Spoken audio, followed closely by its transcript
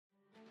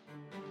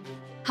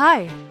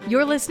Hi,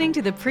 you're listening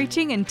to the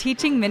preaching and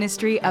teaching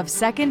ministry of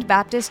Second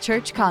Baptist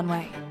Church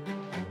Conway.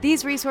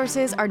 These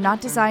resources are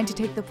not designed to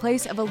take the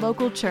place of a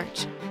local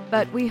church,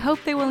 but we hope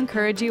they will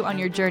encourage you on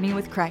your journey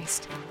with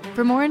Christ.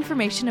 For more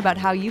information about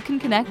how you can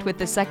connect with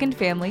the Second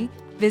family,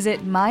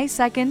 visit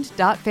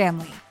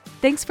mysecond.family.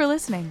 Thanks for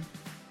listening.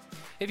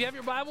 If you have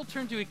your Bible,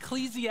 turn to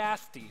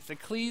Ecclesiastes.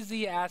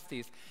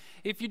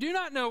 If you do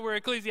not know where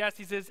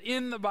Ecclesiastes is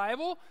in the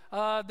Bible,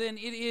 then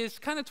it is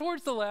kind of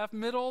towards the left,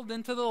 middle,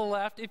 then to the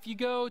left. If you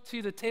go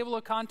to the table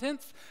of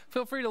contents,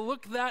 feel free to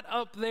look that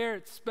up there.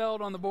 It's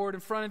spelled on the board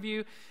in front of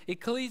you.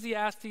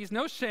 Ecclesiastes,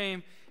 no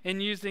shame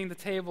in using the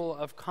table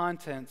of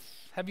contents.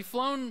 Have you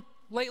flown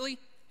lately?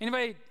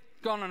 Anybody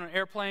gone on an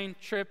airplane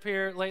trip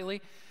here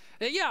lately?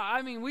 Yeah,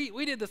 I mean,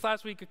 we did this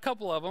last week, a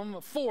couple of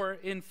them, 4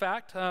 in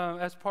fact,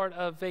 as part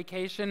of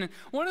vacation. And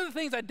one of the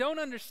things I don't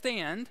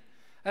understand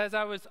as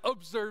I was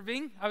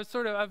observing, I was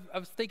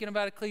thinking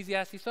about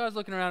Ecclesiastes, so I was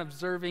looking around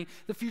observing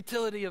the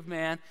futility of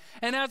man.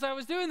 And as I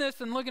was doing this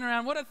and looking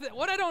around,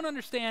 what I don't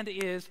understand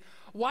is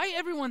why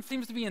everyone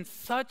seems to be in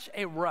such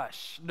a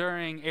rush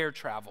during air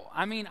travel.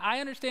 I mean,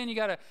 I understand you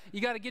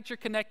gotta get your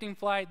connecting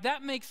flight.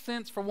 That makes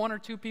sense for 1 or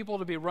 2 people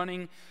to be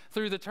running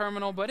through the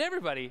terminal, but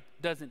everybody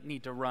doesn't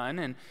need to run.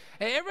 And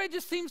everybody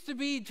just seems to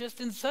be just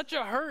in such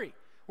a hurry.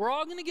 We're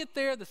all going to get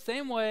there the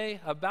same way,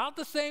 about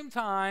the same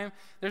time.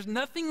 There's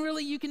nothing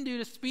really you can do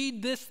to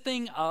speed this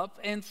thing up.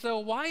 And so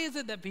why is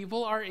it that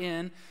people are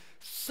in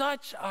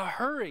such a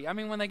hurry? I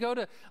mean, when they go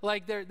to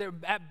like their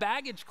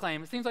baggage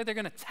claim, it seems like they're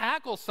going to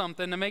tackle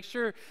something to make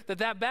sure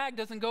that bag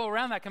doesn't go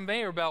around that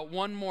conveyor belt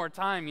one more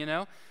time, you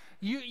know?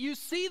 You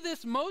see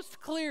this most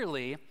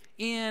clearly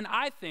in,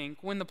 I think,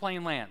 when the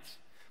plane lands.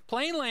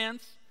 Plane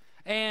lands,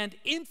 and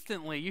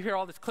instantly you hear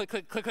all this click,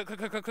 click, click, click, click,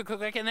 click, click,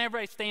 click, and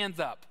everybody stands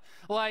up.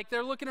 Like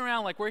they're looking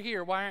around like, we're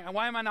here. Why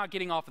am I not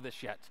getting off of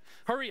this yet?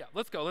 Hurry up,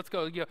 let's go.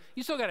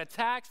 You still got a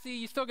taxi,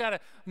 you still got to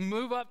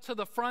move up to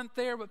the front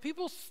there, but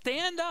people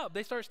stand up.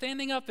 They start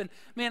standing up, and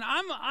man,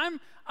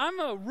 I'm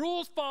a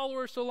rules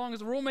follower so long as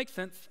the rule makes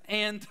sense,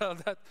 and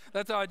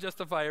that's how I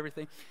justify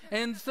everything.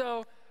 And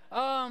so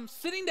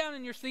sitting down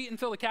in your seat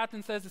until the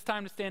captain says it's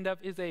time to stand up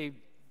is a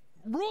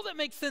rule that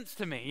makes sense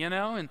to me, you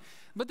know.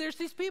 But there's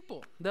these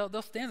people.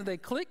 They'll stand. They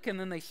click and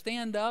then they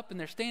stand up and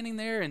they're standing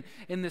there and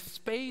in this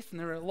space. And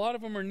a lot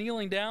of them are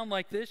kneeling down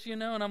like this, you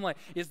know. And I'm like,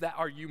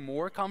 are you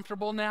more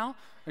comfortable now?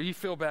 Or you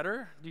feel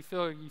better? Do you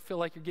feel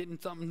like you're getting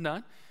something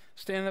done?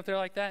 Standing up there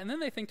like that. And then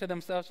they think to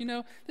themselves, you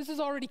know, this is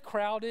already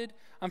crowded.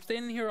 I'm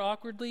standing here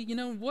awkwardly. You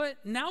know what?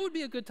 Now would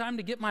be a good time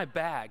to get my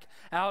bag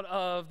out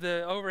of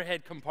the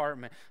overhead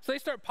compartment. So they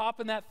start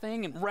popping that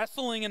thing and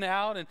wrestling it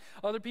out. And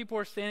other people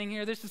are standing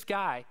here. There's this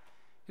guy.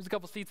 He was a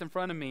couple seats in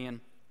front of me, and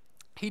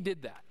he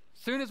did that.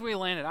 As soon as we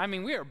landed, I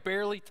mean, we are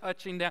barely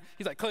touching down.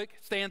 He's like, click,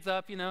 stands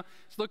up, you know,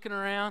 he's looking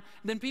around.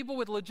 Then people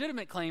with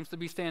legitimate claims to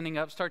be standing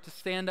up start to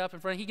stand up in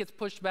front. He gets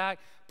pushed back.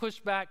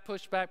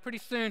 Pretty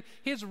soon,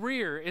 his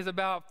rear is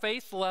about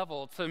face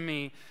level to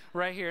me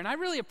right here. And I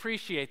really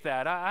appreciate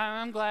that.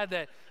 I'm glad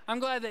that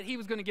he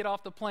was going to get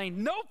off the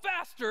plane no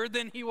faster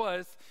than he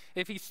was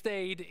if he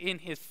stayed in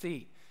his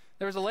seat.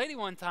 There was a lady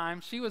one time,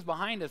 she was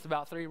behind us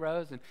about 3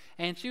 rows,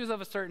 and she was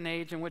of a certain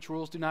age in which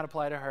rules do not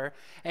apply to her.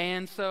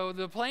 And so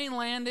the plane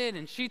landed,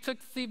 and she took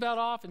the seatbelt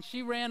off, and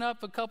she ran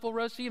up a couple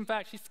rows. She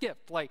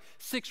skipped like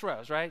 6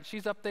 rows, right?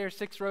 She's up there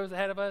 6 rows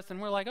ahead of us,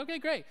 and we're like, okay,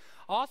 great,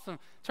 awesome.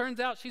 Turns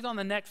out she's on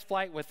the next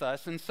flight with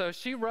us, and so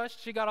she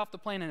rushed. She got off the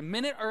plane a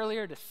minute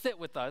earlier to sit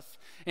with us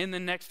in the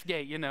next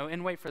gate, you know,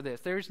 and wait for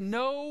this. There's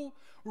no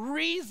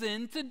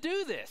reason to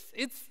do this.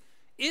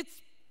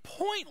 It's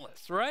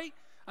pointless, right?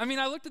 I mean,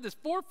 I looked at this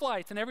 4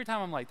 flights, and every time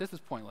I'm like, this is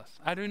pointless.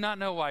 I do not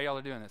know why y'all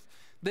are doing this.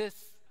 This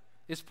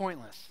is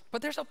pointless.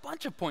 But there's a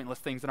bunch of pointless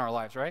things in our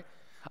lives, right?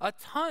 A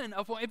ton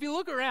of, if you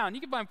look around,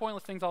 you can find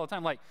pointless things all the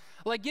time. Like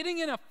getting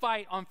in a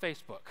fight on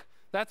Facebook.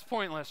 That's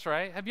pointless,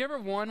 right? Have you ever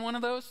won one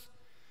of those?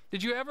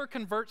 Did you ever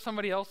convert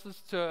somebody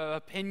else's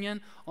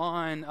opinion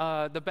on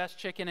the best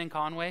chicken in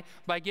Conway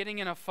by getting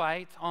in a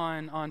fight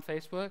on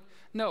Facebook?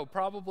 No,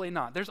 probably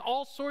not. There's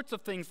all sorts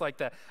of things like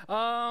that.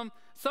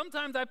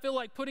 Sometimes I feel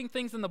like putting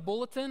things in the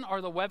bulletin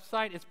or the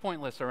website is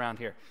pointless around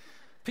here.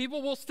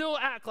 People will still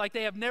act like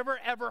they have never,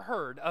 ever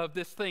heard of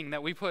this thing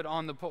that we put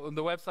on the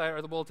website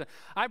or the bulletin.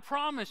 I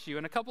promise you,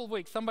 in a couple of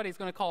weeks, somebody's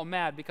going to call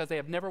mad because they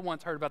have never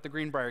once heard about the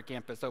Greenbrier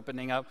campus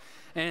opening up.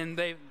 And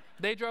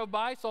they drove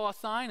by, saw a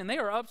sign, and they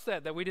were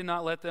upset that we did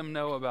not let them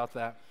know about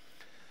that.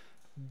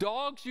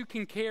 Dogs you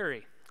can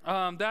carry.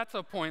 That's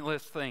a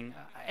pointless thing.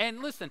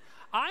 And listen,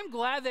 I'm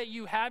glad that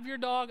you have your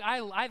dog. I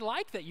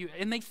like that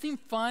and they seem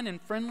fun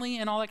and friendly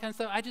and all that kind of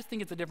stuff. I just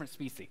think it's a different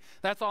species.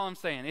 That's all I'm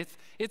saying.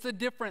 It's a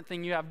different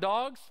thing. You have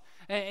dogs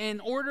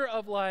in order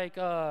of like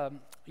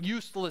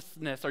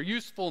uselessness or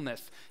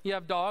usefulness. You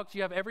have dogs.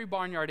 You have every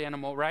barnyard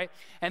animal, right?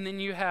 And then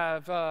you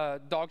have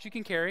dogs you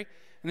can carry,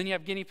 and then you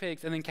have guinea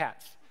pigs, and then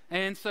cats.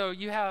 And so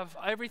you have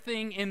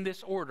everything in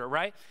this order,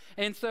 right?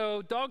 And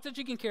so dogs that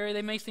you can carry,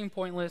 they may seem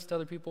pointless to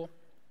other people.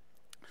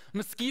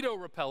 Mosquito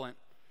repellent.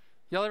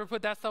 Y'all ever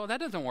put that stuff? That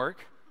doesn't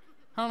work.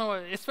 I don't know,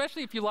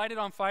 especially if you light it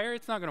on fire,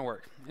 it's not going to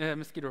work.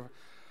 Mosquito.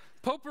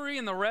 Potpourri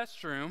in the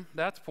restroom,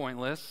 that's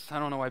pointless. I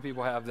don't know why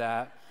people have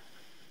that.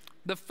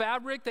 The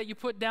fabric that you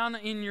put down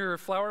in your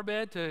flower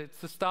bed to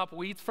stop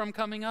weeds from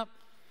coming up,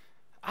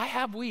 I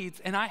have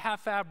weeds and I have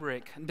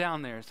fabric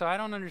down there, so I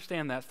don't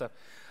understand that stuff.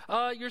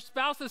 Your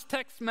spouse's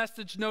text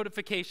message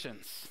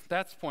notifications,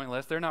 that's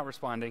pointless. They're not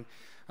responding.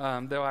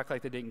 They'll act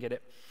like they didn't get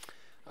it.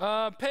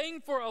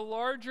 Paying for a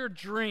larger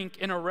drink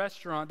in a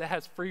restaurant that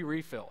has free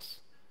refills.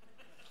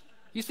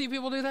 You see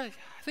people do that?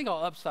 I think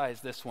I'll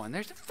upsize this one.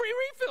 There's free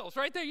refills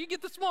right there. You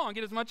get the small and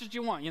get as much as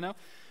you want, you know?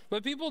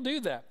 But people do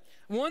that.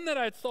 One that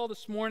I saw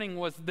this morning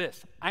was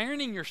this,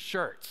 ironing your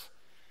shirts.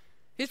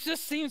 It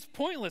just seems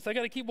pointless. I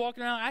got to keep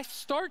walking around. I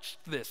starched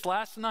this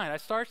last night. I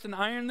starched and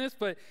ironed this,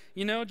 but,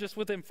 you know, just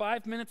within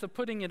 5 minutes of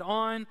putting it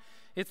on,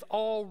 it's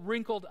all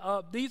wrinkled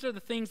up. These are the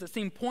things that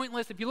seem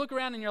pointless. If you look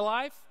around in your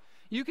life,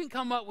 you can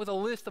come up with a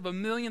list of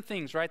 1,000,000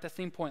 things, right, that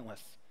seem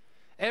pointless.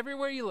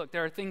 Everywhere you look,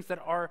 there are things that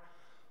are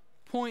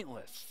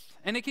pointless.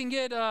 And it can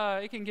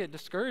get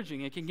discouraging.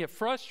 It can get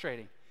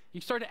frustrating.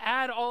 You start to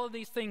add all of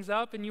these things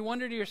up and you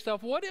wonder to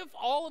yourself, what if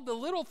all of the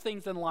little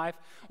things in life,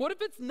 what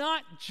if it's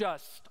not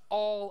just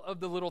all of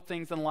the little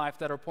things in life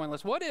that are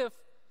pointless? What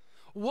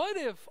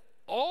if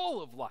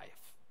all of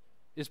life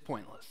is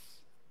pointless?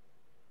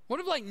 What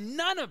if like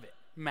none of it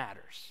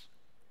matters?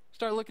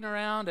 Start looking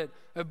around at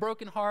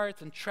broken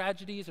hearts and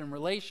tragedies and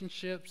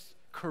relationships,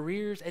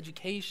 careers,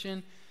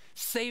 education,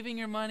 saving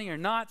your money or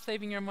not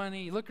saving your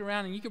money. You look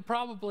around and you could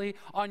probably,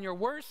 on your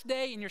worst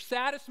day, in your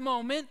saddest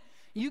moment,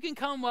 you can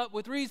come up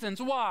with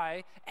reasons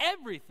why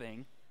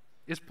everything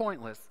is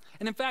pointless.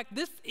 And in fact,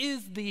 this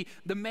is the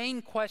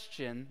main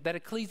question that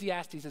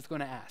Ecclesiastes is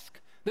going to ask.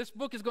 This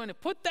book is going to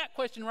put that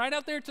question right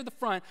out there to the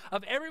front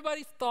of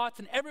everybody's thoughts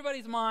and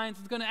everybody's minds.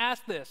 It's going to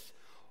ask this: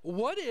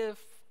 what if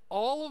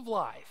all of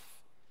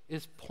life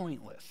is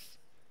pointless?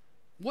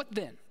 What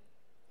then?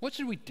 What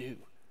should we do?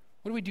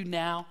 What do we do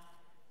now?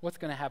 What's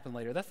going to happen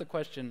later? That's the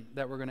question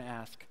that we're going to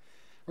ask.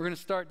 We're going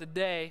to start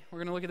today. We're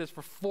going to look at this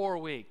for 4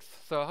 weeks.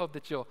 So I hope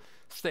that you'll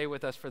stay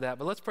with us for that.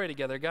 But let's pray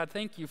together. God,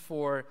 thank you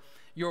for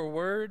your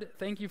word.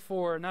 Thank you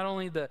for not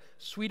only the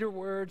sweeter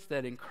words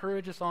that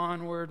encourage us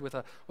onward with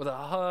a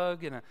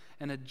hug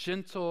and a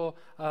gentle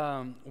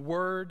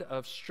word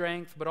of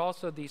strength, but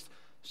also these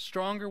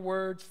stronger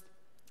words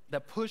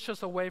that push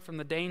us away from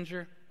the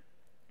danger,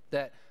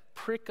 that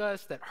prick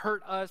us, that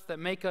hurt us, that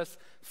make us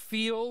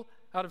feel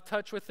out of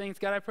touch with things.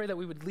 God, I pray that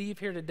we would leave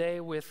here today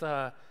with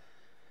our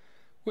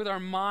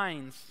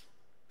minds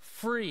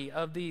free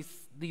of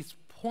these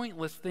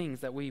pointless things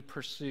that we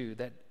pursue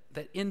that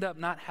end up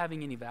not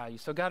having any value.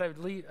 So God,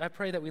 I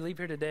pray that we leave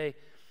here today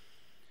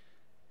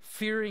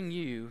fearing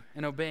you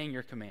and obeying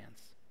your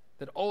commands,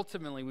 that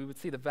ultimately we would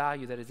see the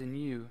value that is in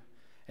you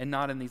and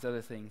not in these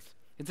other things.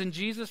 It's in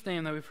Jesus'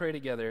 name that we pray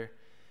together.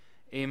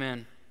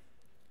 Amen.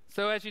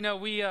 So as you know,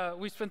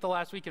 we spent the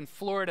last week in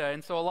Florida,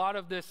 and so a lot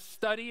of this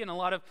study and a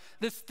lot of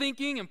this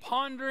thinking and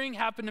pondering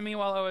happened to me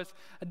while I was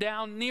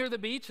down near the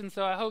beach, and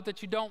so I hope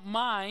that you don't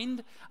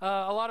mind.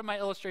 A lot of my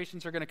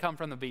illustrations are going to come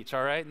from the beach,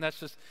 all right? And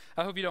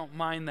I hope you don't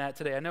mind that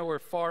today. I know we're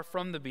far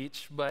from the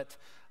beach, but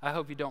I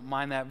hope you don't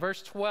mind that.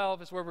 Verse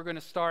 12 is where we're going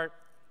to start.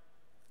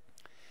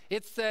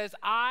 It says,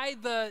 I,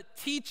 the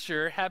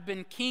teacher, have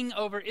been king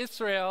over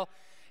Israel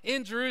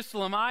in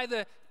Jerusalem. I,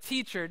 the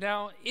teacher.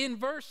 Now, in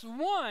verse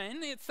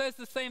 1, it says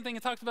the same thing.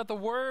 It talks about the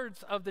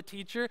words of the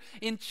teacher.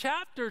 In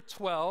chapter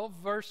 12,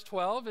 verse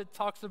 12, it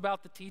talks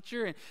about the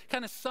teacher and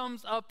kind of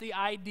sums up the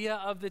idea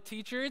of the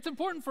teacher. It's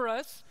important for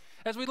us,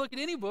 as we look at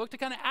any book, to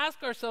kind of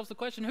ask ourselves the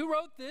question, who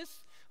wrote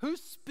this? Who's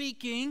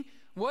speaking?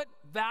 What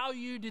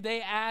value do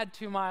they add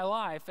to my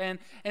life? And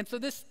so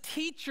this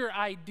teacher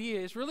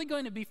idea is really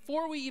going to,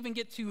 before we even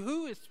get to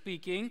who is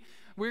speaking,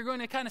 we're going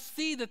to kind of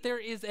see that there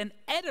is an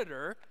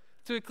editor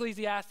to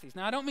Ecclesiastes.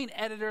 Now, I don't mean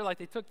editor like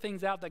they took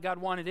things out that God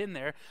wanted in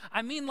there.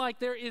 I mean like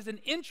there is an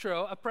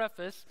intro, a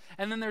preface,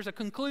 and then there's a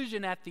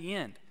conclusion at the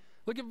end.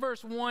 Look at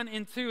verse 1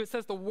 and 2. It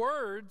says the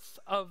words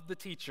of the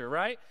teacher,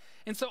 right?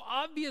 And so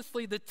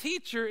obviously the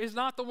teacher is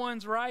not the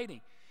ones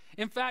writing.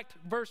 In fact,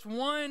 verse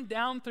 1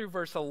 down through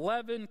verse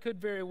 11 could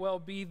very well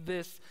be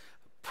this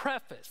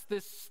preface,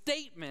 this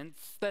statements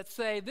that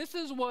say this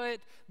is what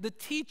the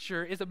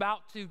teacher is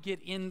about to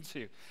get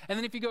into. And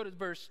then if you go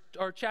to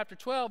chapter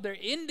 12, they're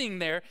ending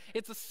there.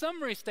 It's a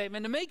summary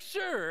statement to make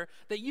sure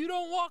that you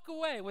don't walk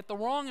away with the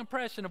wrong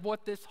impression of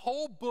what this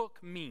whole book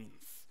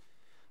means.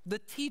 The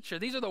teacher,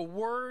 these are the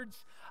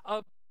words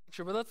of the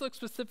teacher. But let's look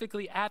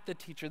specifically at the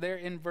teacher there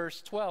in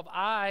verse 12.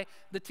 I,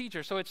 the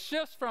teacher. So it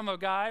shifts from a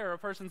guy or a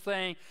person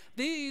saying,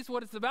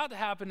 what is about to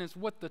happen is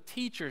what the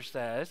teacher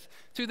says,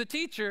 to the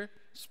teacher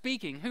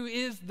speaking. Who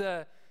is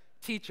the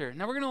teacher?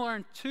 Now we're going to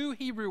learn 2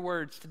 Hebrew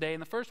words today,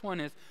 and the first one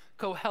is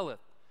koheleth.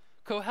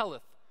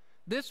 Koheleth.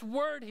 This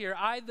word here,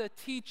 I the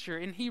teacher,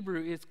 in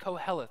Hebrew is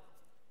koheleth.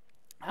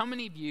 How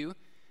many of you,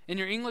 in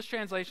your English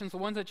translations, the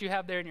ones that you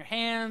have there in your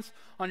hands,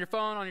 on your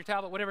phone, on your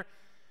tablet, whatever,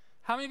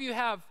 how many of you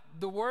have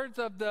the words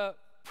of the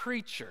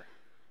preacher?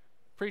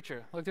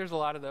 Preacher. Look, there's a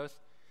lot of those.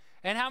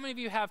 And how many of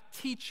you have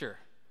teacher?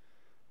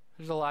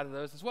 There's a lot of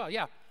those as well.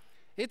 Yeah.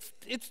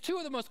 It's two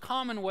of the most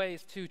common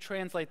ways to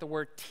translate the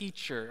word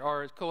teacher,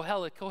 or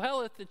koheleth.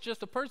 Koheleth is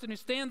just a person who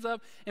stands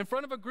up in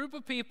front of a group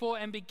of people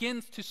and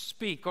begins to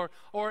speak,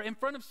 or in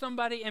front of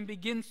somebody and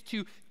begins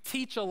to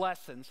teach a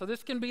lesson. So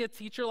this can be a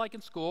teacher like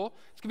in school.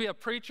 This can be a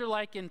preacher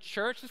like in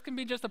church. This can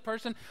be just a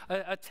person,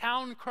 a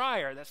town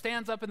crier that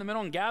stands up in the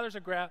middle and gathers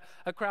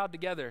a crowd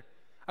together.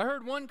 I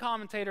heard one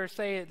commentator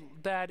say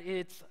that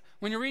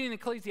when you're reading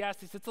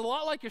Ecclesiastes, it's a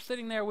lot like you're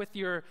sitting there with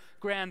your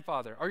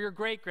grandfather or your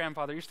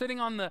great-grandfather. You're sitting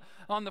on the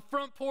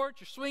front porch,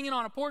 you're swinging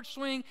on a porch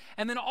swing,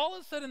 and then all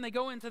of a sudden they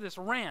go into this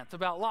rant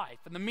about life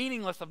and the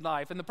meaningless of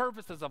life and the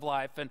purposes of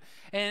life. And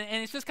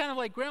it's just kind of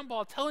like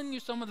Grandpa telling you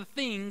some of the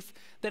things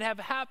that have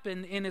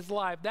happened in his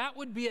life. That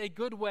would be a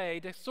good way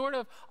to sort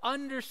of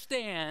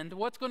understand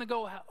what's going to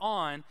go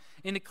on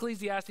in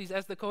Ecclesiastes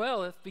as the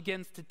Koheleth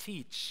begins to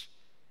teach.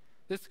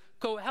 This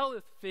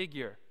Koheleth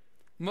figure,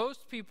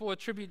 most people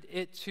attribute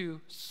it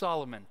to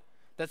Solomon,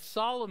 that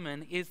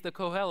Solomon is the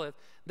Koheleth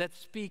that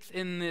speaks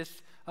in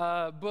this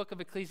book of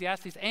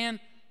Ecclesiastes, and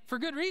for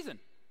good reason.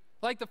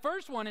 Like the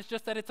first one is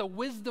just that it's a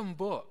wisdom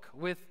book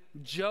with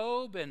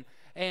Job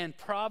and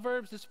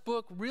Proverbs. This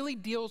book really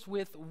deals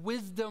with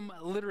wisdom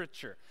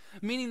literature,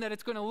 meaning that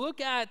it's going to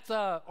look at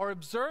or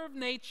observe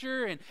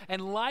nature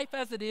and life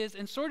as it is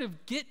and sort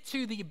of get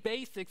to the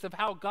basics of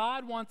how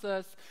God wants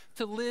us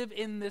to live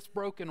in this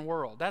broken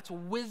world. That's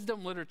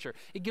wisdom literature.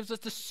 It gives us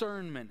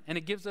discernment and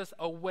it gives us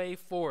a way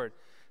forward.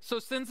 So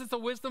since it's a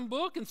wisdom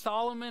book and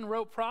Solomon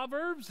wrote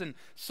Proverbs and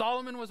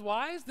Solomon was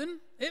wise,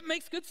 then it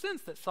makes good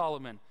sense that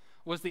Solomon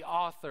was the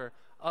author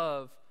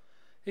of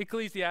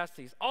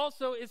Ecclesiastes.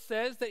 Also, it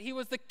says that he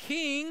was the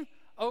king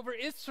over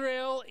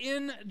Israel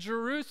in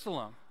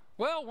Jerusalem.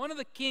 Well, one of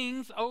the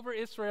kings over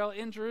Israel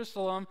in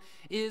Jerusalem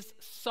is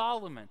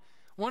Solomon.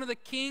 One of the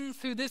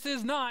kings who this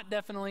is not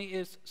definitely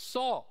is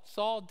Saul.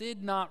 Saul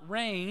did not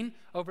reign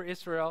over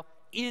Israel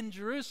in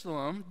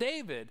Jerusalem.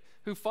 David,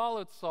 who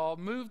followed Saul,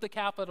 moved the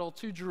capital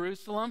to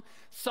Jerusalem.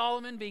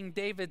 Solomon, being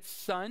David's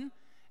son,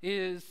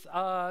 is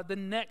the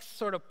next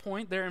sort of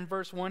point there in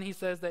verse 1. He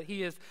says that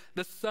he is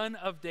the son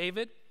of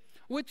David,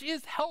 which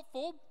is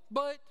helpful,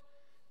 but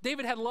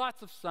David had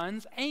lots of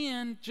sons,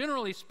 and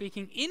generally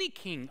speaking, any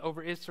king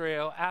over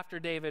Israel after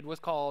David was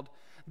called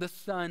the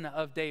son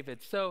of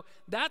David. So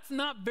that's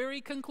not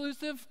very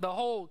conclusive. The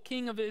whole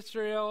king of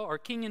Israel or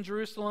king in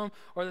Jerusalem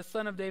or the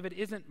son of David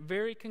isn't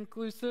very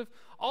conclusive.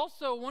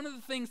 Also, one of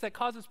the things that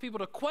causes people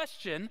to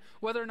question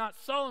whether or not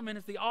Solomon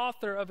is the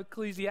author of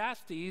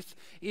Ecclesiastes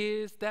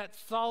is that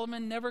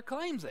Solomon never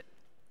claims it.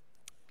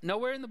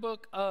 Nowhere in the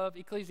book of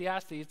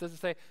Ecclesiastes does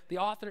it say the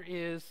author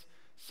is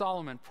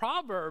Solomon.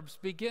 Proverbs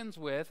begins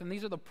with, and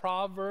these are the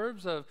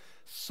Proverbs of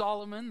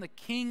Solomon, the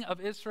king of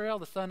Israel,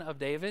 the son of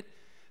David.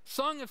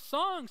 Song of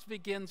Songs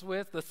begins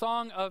with the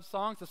Song of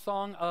Songs, the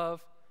Song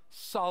of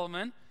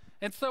Solomon.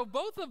 And so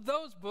both of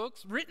those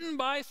books written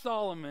by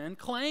Solomon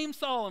claim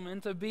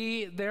Solomon to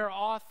be their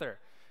author.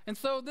 And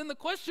so then the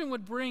question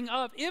would bring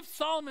up, if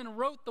Solomon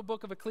wrote the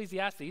book of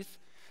Ecclesiastes,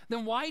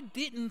 then why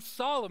didn't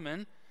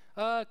Solomon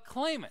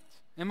claim it?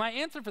 And my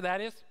answer for that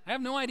is, I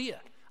have no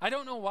idea. I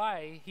don't know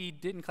why he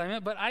didn't claim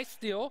it, but I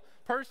still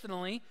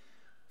personally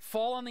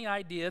fall on the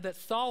idea that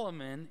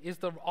Solomon is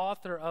the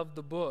author of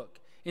the book.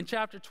 In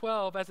chapter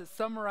 12, as it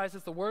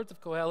summarizes the words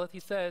of Koheleth, he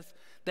says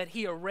that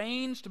he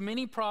arranged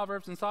many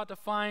proverbs and sought to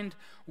find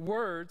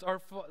words,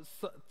 or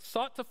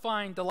sought to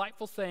find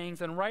delightful sayings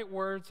and write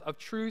words of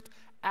truth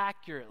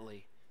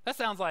accurately. That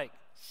sounds like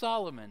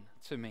Solomon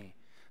to me.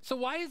 So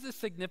why is this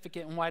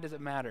significant and why does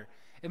it matter?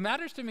 It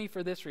matters to me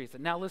for this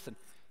reason. Now listen,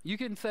 you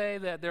can say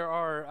that there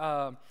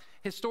are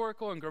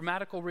historical and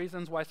grammatical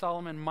reasons why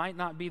Solomon might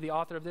not be the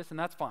author of this, and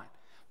that's fine.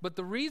 But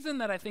the reason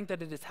that I think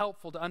that it is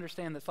helpful to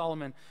understand that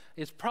Solomon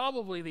is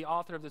probably the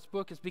author of this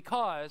book is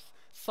because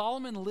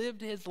Solomon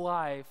lived his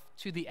life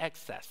to the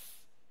excess.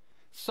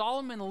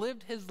 Solomon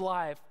lived his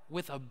life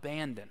with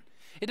abandon.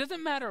 It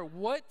doesn't matter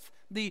what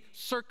the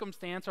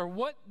circumstance or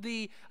what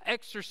the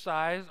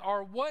exercise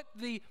or what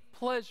the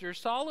pleasure,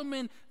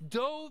 Solomon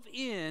dove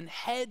in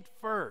head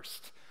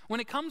first. When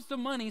it comes to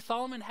money,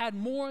 Solomon had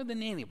more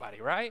than anybody,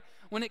 right?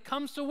 When it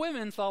comes to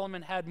women,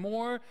 Solomon had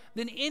more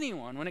than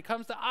anyone. When it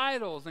comes to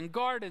idols and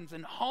gardens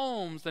and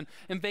homes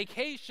and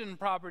vacation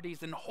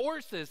properties and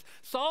horses,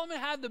 Solomon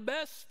had the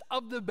best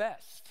of the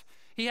best.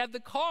 He had the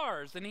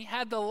cars and he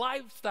had the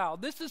lifestyle.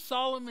 This is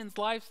Solomon's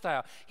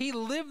lifestyle. He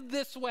lived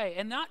this way,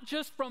 and not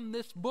just from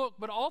this book,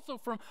 but also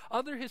from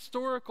other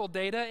historical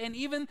data. And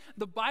even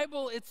the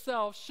Bible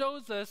itself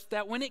shows us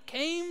that when it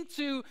came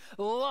to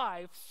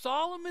life,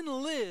 Solomon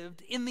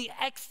lived in the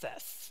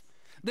excess.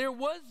 There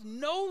was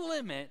no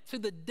limit to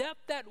the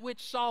depth at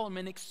which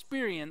Solomon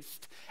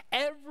experienced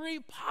every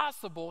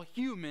possible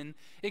human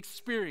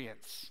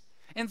experience.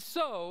 And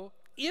so,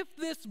 if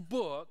this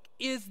book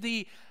is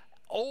the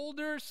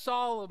older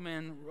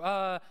Solomon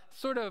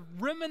sort of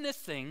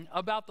reminiscing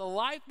about the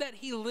life that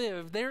he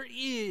lived, there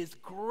is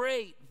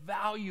great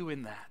value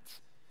in that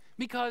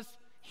because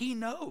he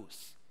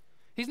knows.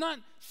 He's not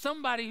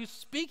somebody who's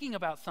speaking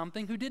about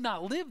something who did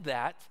not live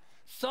that.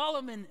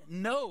 Solomon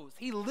knows.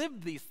 He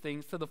lived these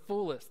things to the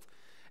fullest.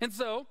 And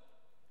so,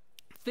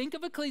 think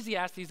of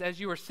Ecclesiastes as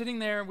you are sitting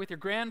there with your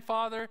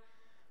grandfather,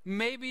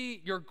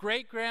 maybe your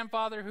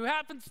great-grandfather, who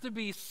happens to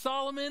be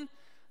Solomon,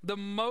 the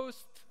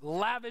most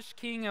lavish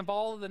king of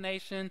all of the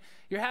nation.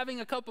 You're having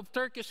a cup of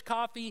Turkish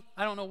coffee.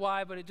 I don't know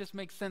why, but it just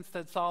makes sense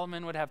that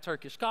Solomon would have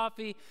Turkish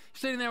coffee. You're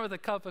sitting there with a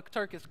cup of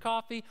Turkish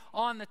coffee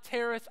on the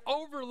terrace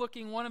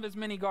overlooking one of his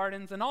many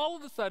gardens, and all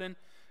of a sudden,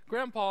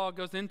 Grandpa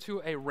goes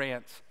into a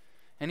rant,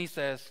 and he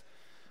says,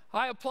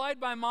 I applied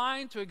my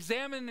mind to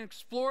examine and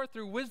explore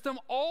through wisdom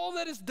all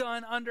that is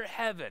done under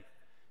heaven.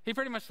 He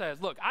pretty much says,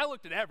 look, I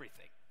looked at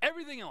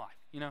everything in life.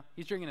 You know,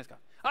 he's drinking his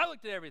coffee. I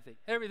looked at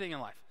everything in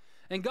life.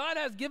 And God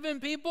has given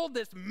people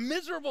this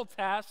miserable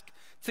task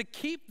to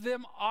keep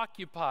them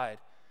occupied.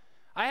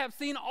 I have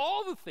seen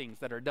all the things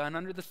that are done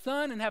under the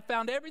sun and have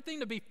found everything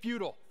to be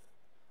futile,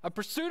 a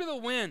pursuit of the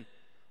wind.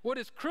 What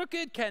is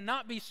crooked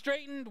cannot be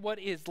straightened. What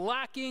is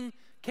lacking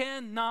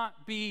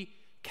cannot be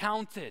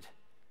counted.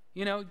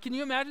 You know, can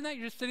you imagine that?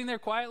 You're just sitting there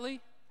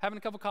quietly, having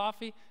a cup of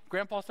coffee.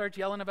 Grandpa starts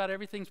yelling about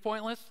everything's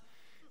pointless.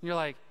 And you're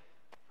like,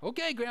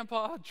 okay,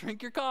 Grandpa,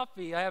 drink your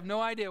coffee. I have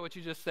no idea what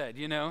you just said,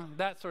 you know,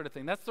 that sort of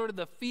thing. That's sort of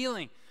the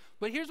feeling.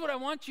 But here's what I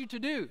want you to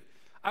do.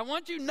 I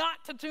want you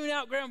not to tune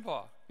out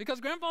Grandpa, because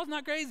Grandpa's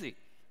not crazy.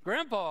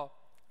 Grandpa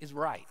is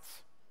right.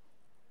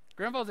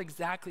 Grandpa's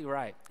exactly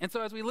right. And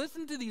so as we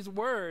listen to these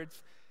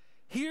words,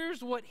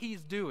 here's what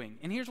he's doing,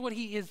 and here's what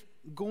he is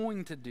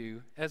going to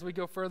do as we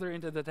go further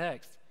into the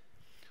text.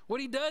 What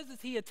he does is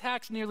he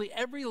attacks nearly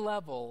every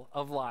level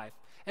of life,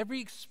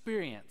 every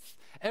experience,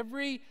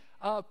 every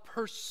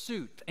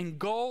pursuit and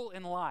goal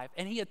in life,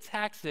 and he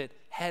attacks it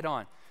head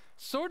on.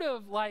 Sort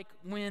of like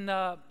when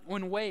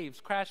waves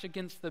crash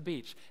against the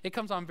beach. It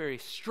comes on very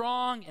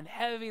strong and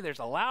heavy, there's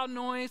a loud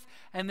noise,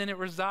 and then it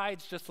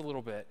resides just a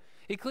little bit.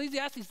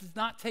 Ecclesiastes does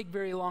not take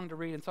very long to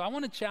read, and so I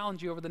want to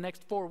challenge you over the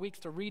next 4 weeks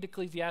to read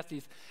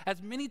Ecclesiastes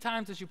as many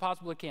times as you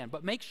possibly can,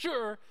 but make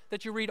sure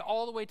that you read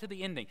all the way to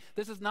the ending.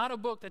 This is not a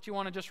book that you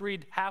want to just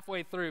read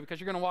halfway through,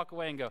 because you're going to walk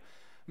away and go,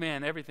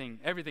 man, everything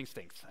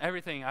stinks.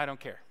 Everything, I don't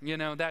care. You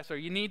know, that's so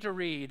you need to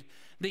read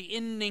the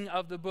ending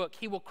of the book.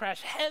 He will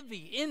crash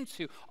heavy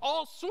into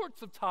all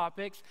sorts of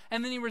topics,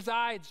 and then he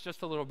resides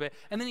just a little bit,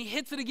 and then he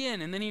hits it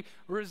again, and then he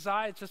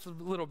resides just a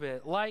little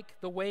bit, like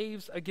the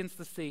waves against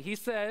the sea. He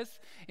says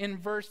in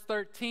verse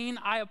 13,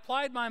 I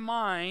applied my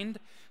mind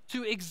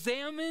to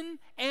examine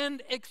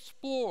and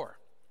explore.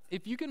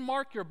 If you can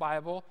mark your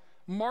Bible,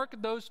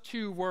 mark those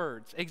two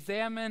words,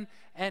 examine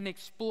and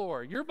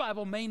explore. Your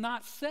Bible may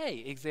not say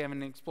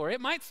examine and explore.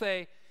 It might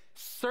say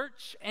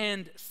search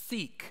and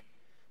seek,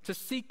 to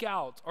seek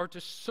out or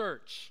to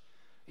search.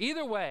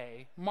 Either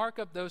way, mark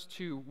up those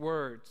two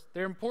words.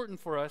 They're important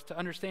for us to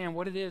understand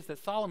what it is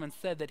that Solomon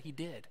said that he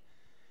did.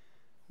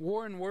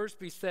 Warren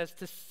Wiersbe says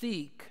to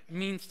seek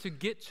means to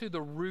get to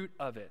the root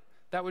of it.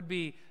 That would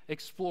be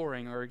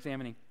exploring or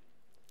examining.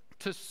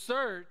 To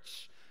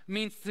search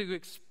means to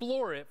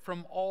explore it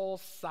from all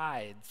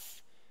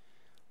sides.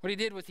 What he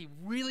did was he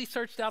really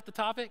searched out the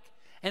topic,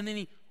 and then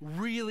he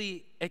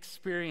really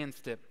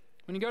experienced it.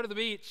 When you go to the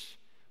beach,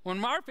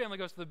 when our family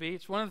goes to the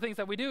beach, one of the things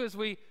that we do is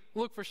we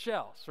look for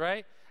shells,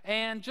 right?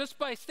 And just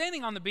by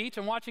standing on the beach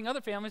and watching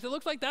other families, it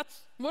looks like that's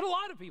what a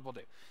lot of people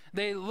do.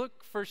 They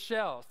look for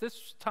shells.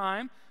 This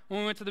time, when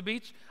we went to the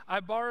beach, I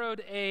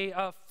borrowed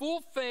a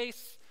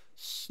full-face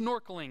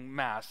snorkeling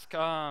mask.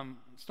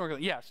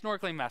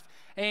 Snorkeling mask.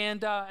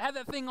 And had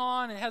that thing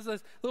on. It has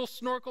this little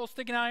snorkel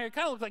sticking out here. It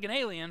kind of looks like an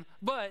alien,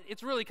 but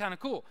it's really kind of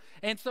cool.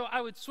 And so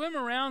I would swim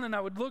around and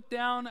I would look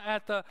down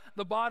at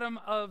the bottom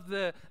of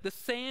the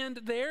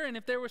sand there. And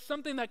if there was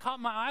something that caught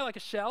my eye, like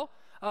a shell,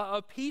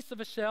 a piece of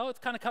a shell, it's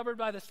kind of covered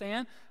by the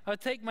sand,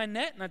 I'd take my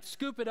net and I'd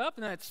scoop it up,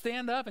 and then I'd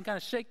stand up and kind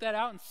of shake that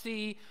out and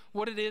see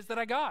what it is that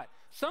I got.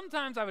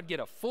 Sometimes I would get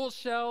a full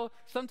shell,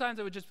 sometimes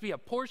it would just be a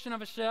portion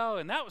of a shell,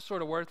 and that was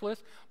sort of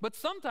worthless, but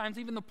sometimes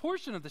even the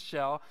portion of the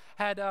shell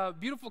had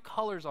beautiful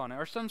colors on it,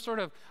 or some sort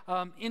of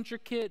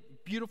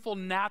intricate, beautiful,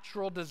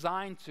 natural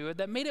design to it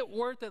that made it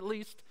worth at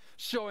least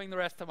showing the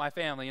rest of my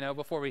family, you know,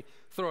 before we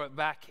throw it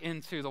back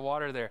into the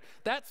water there.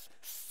 That's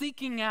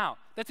seeking out,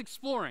 that's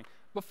exploring.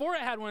 Before I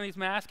had one of these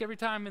masks, every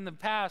time in the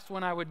past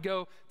when I would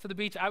go to the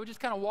beach, I would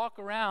just kind of walk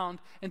around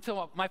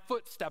until my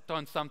foot stepped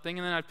on something,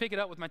 and then I'd pick it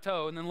up with my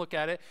toe and then look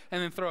at it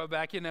and then throw it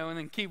back, you know, and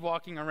then keep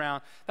walking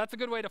around. That's a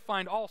good way to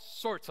find all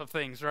sorts of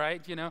things,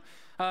 right, you know,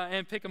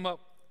 and pick them up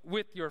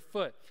with your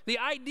foot. The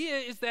idea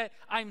is that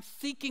I'm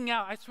seeking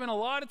out. I spent a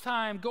lot of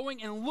time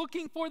going and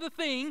looking for the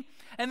thing,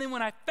 and then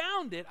when I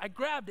found it, I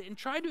grabbed it and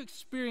tried to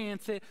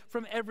experience it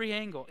from every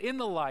angle, in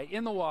the light,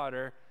 in the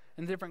water,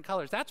 in different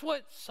colors. That's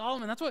what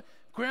Solomon, that's what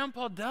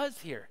Grandpa does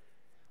here.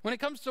 When it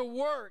comes to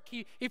work,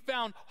 he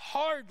found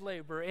hard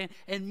labor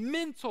and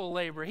mental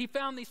labor. He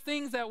found these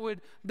things that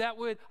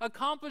would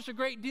accomplish a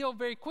great deal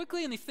very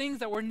quickly, and these things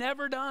that were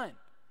never done.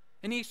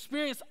 And he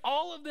experienced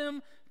all of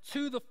them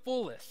to the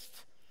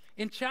fullest.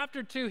 In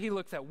chapter 2, he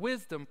looks at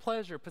wisdom,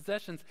 pleasure,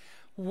 possessions,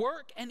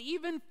 work, and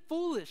even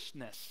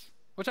foolishness,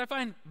 which I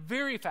find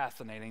very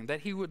fascinating,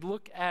 that he would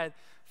look at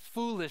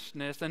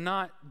foolishness and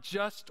not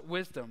just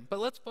wisdom. But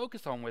let's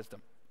focus on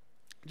wisdom.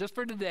 Just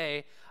for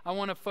today, I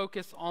want to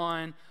focus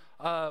on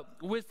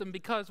wisdom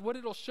because what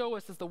it'll show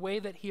us is the way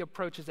that he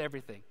approaches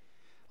everything.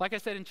 Like I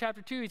said, in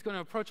chapter 2, he's going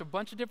to approach a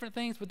bunch of different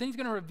things, but then he's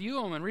going to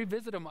review them and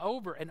revisit them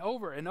over and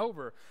over and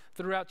over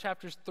throughout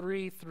chapters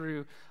 3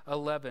 through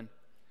 11.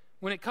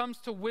 When it comes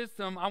to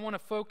wisdom, I want to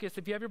focus,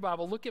 if you have your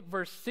Bible, look at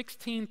verse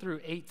 16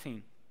 through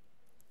 18.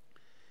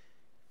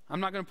 I'm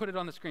not going to put it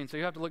on the screen, so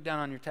you have to look down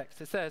on your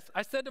text. It says,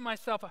 I said to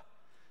myself,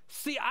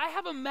 see, I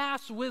have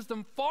amassed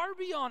wisdom far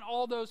beyond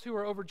all those who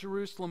are over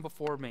Jerusalem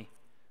before me.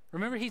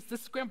 Remember, this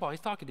is Grandpa. He's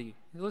talking to you.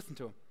 You listen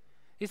to him.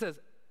 He says,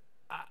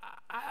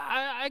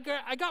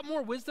 I got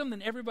more wisdom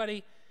than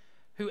everybody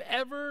who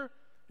ever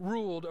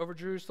ruled over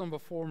Jerusalem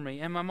before me,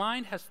 and my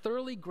mind has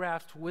thoroughly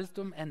grasped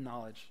wisdom and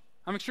knowledge.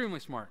 I'm extremely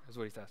smart, is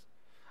what he says.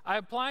 I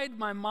applied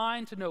my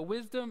mind to know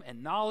wisdom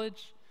and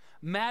knowledge,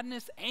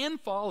 madness and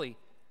folly.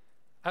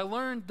 I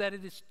learned that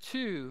it is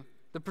too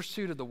the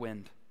pursuit of the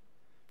wind.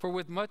 For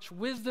with much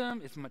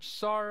wisdom is much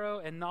sorrow,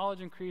 and knowledge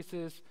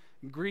increases,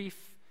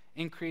 grief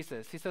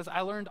increases. He says,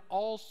 I learned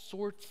all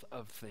sorts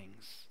of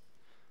things.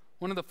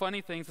 One of the funny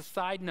things, a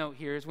side note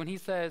here, is when he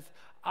says,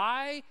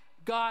 I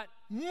got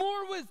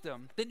more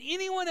wisdom than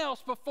anyone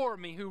else before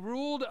me who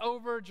ruled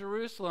over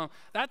Jerusalem.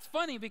 That's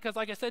funny because,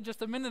 like I said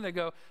just a minute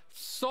ago,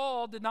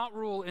 Saul did not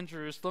rule in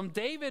Jerusalem.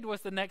 David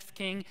was the next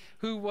king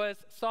who was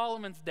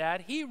Solomon's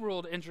dad. He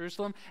ruled in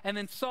Jerusalem, and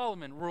then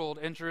Solomon ruled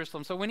in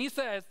Jerusalem. So when he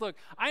says, look,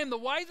 I am the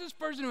wisest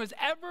person who has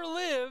ever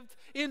lived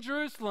in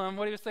Jerusalem,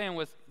 what he was saying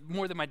was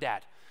more than my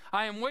dad.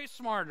 I am way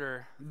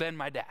smarter than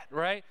my dad,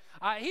 right?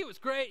 He was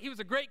great. He was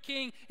a great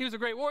king. He was a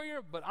great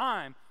warrior, but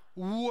I'm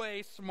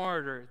way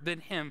smarter than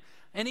him.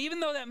 And even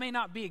though that may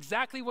not be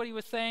exactly what he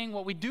was saying,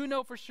 what we do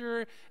know for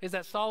sure is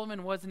that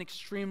Solomon was an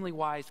extremely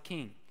wise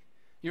king.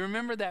 You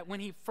remember that when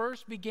he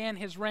first began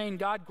his reign,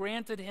 God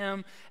granted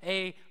him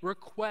a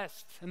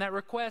request, and that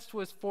request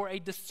was for a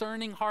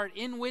discerning heart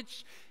in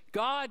which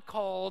God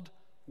called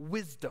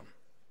wisdom.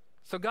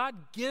 So God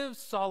gives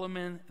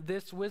Solomon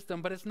this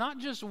wisdom, but it's not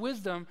just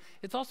wisdom,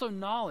 it's also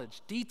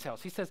knowledge,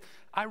 details. He says,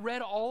 I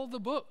read all the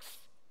books.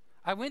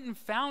 I went and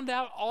found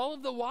out all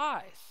of the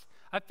whys.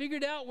 I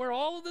figured out where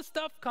all of the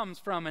stuff comes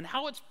from and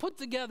how it's put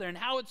together and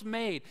how it's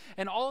made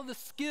and all of the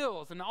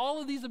skills and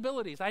all of these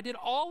abilities. I did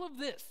all of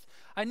this.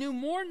 I knew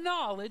more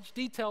knowledge,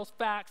 details,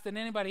 facts than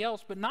anybody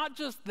else, but not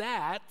just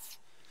that.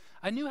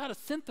 I knew how to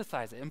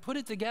synthesize it and put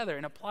it together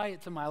and apply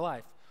it to my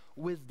life.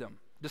 Wisdom,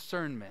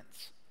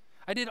 discernment.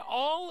 I did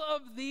all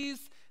of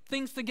these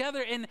things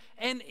together,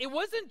 and it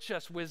wasn't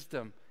just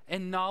wisdom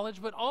and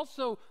knowledge, but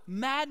also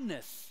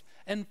madness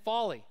and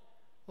folly.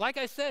 Like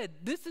I said,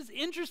 this is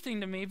interesting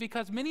to me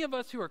because many of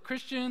us who are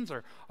Christians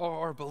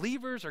or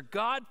believers or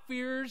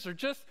God-fearers or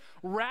just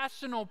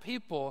rational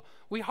people,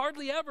 we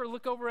hardly ever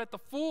look over at the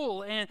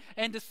fool and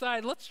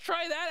decide, let's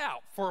try that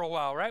out for a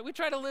while, right? We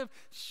try to live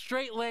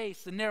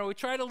straight-laced and narrow. We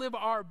try to live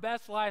our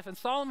best life, and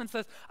Solomon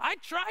says, I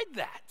tried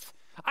that.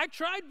 I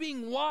tried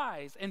being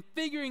wise and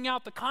figuring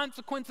out the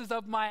consequences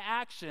of my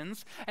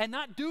actions and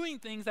not doing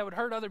things that would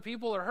hurt other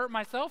people or hurt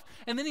myself.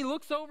 And then he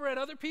looks over at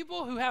other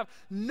people who have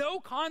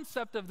no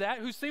concept of that,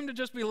 who seem to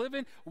just be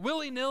living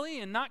willy-nilly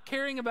and not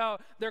caring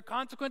about their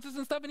consequences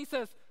and stuff. And he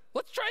says,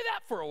 let's try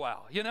that for a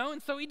while, you know?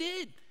 And so he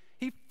did.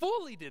 He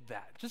fully did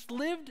that. Just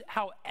lived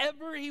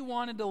however he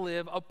wanted to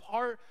live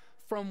apart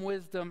from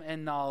wisdom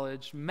and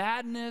knowledge,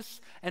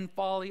 madness and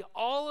folly.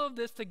 All of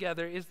this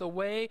together is the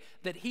way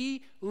that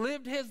he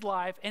lived his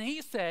life. And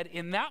he said,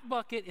 in that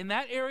bucket, in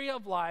that area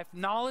of life,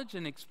 knowledge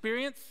and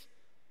experience,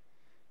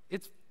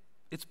 it's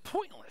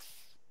pointless.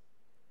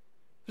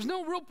 There's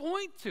no real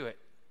point to it.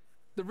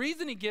 The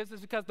reason he gives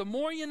is because the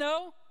more you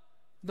know,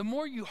 the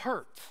more you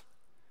hurt.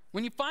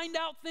 When you find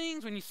out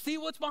things, when you see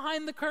what's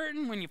behind the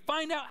curtain, when you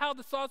find out how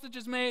the sausage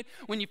is made,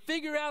 when you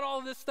figure out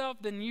all this stuff,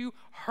 then you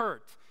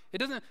hurt. It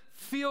doesn't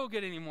feel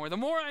good anymore. The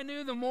more I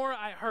knew, the more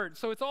I hurt.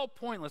 So it's all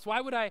pointless. Why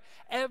would I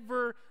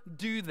ever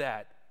do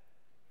that?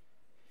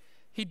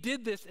 He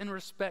did this in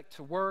respect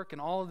to work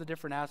and all of the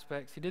different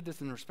aspects. He did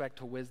this in respect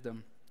to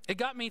wisdom. It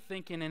got me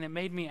thinking, and it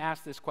made me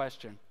ask this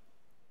question.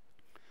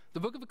 The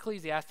book of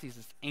Ecclesiastes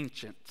is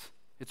ancient.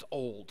 It's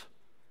old.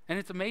 And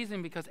it's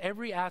amazing because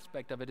every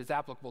aspect of it is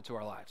applicable to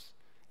our lives.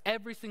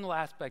 Every single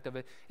aspect of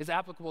it is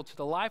applicable to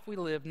the life we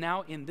live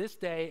now in this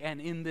day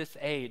and in this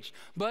age.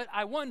 But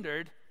I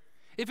wondered,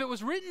 if it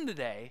was written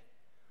today,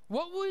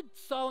 what would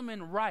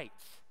Solomon write?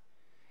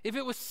 If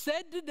it was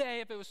said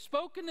today, if it was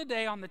spoken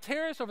today on the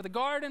terrace over the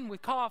garden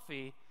with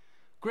coffee,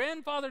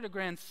 grandfather to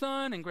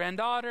grandson and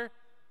granddaughter,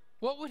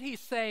 what would he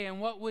say and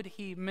what would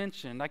he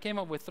mention? I came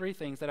up with 3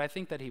 things that I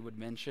think that he would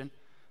mention.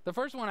 The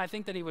first one I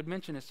think that he would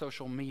mention is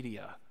social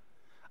media.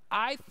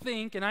 I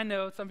think, and I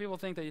know some people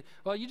think that,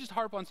 well, you just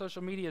harp on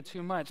social media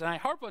too much. And I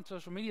harp on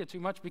social media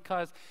too much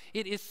because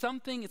it is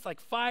something, it's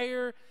like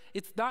fire.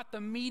 It's not the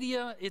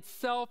media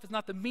itself. It's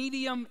not the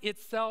medium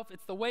itself.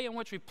 It's the way in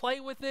which we play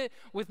with it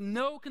with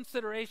no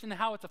consideration to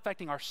how it's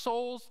affecting our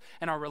souls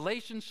and our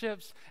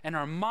relationships and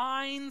our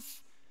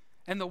minds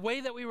and the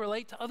way that we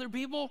relate to other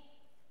people.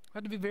 We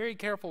have to be very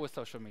careful with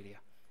social media.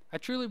 I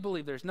truly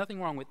believe there's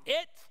nothing wrong with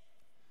it,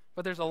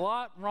 but there's a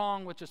lot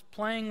wrong with just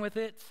playing with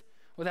it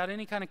without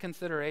any kind of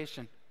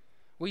consideration.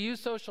 We use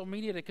social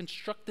media to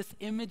construct this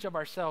image of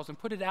ourselves and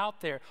put it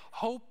out there,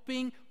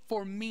 hoping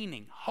for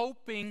meaning,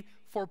 hoping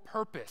for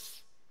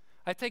purpose.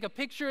 I take a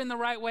picture in the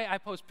right way. I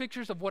post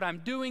pictures of what I'm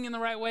doing in the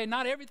right way.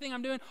 Not everything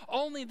I'm doing,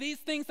 only these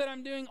things that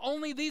I'm doing,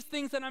 only these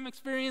things that I'm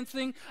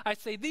experiencing. I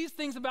say these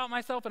things about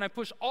myself, and I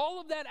push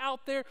all of that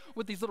out there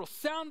with these little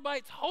sound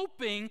bites,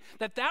 hoping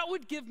that that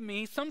would give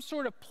me some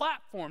sort of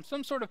platform,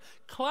 some sort of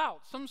clout,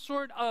 some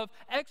sort of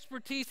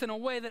expertise in a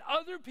way that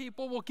other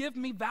people will give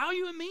me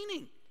value and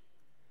meaning.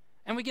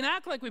 And we can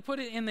act like we put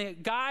it in the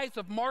guise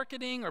of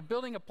marketing or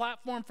building a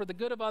platform for the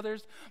good of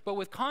others, but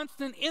with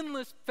constant,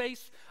 endless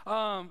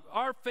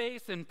our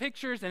face and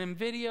pictures and in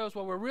videos,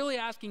 what we're really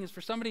asking is for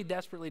somebody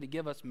desperately to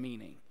give us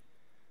meaning,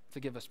 to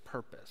give us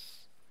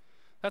purpose.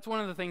 That's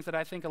one of the things that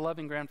I think a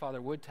loving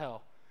grandfather would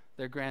tell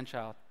their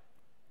grandchild.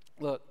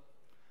 Look,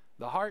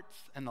 the hearts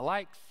and the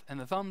likes and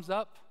the thumbs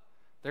up,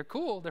 they're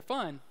cool, they're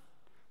fun,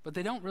 but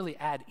they don't really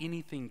add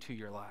anything to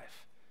your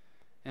life.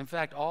 In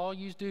fact, all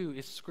you do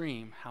is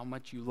scream how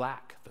much you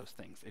lack those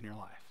things in your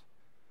life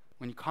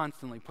when you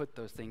constantly put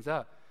those things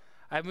up.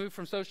 I've moved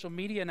from social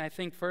media and I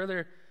think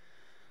further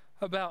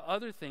about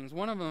other things.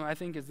 One of them, I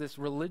think, is this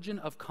religion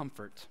of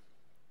comfort.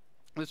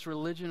 This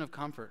religion of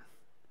comfort.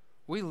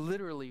 We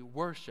literally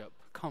worship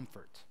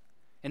comfort.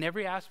 In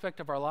every aspect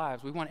of our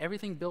lives, we want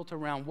everything built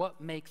around what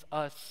makes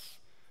us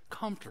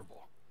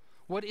comfortable.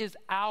 What is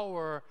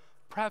our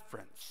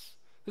preference?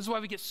 This is why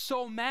we get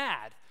so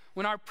mad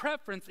when our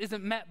preference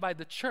isn't met by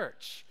the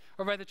church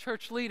or by the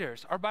church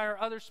leaders or by our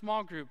other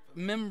small group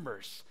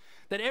members.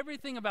 That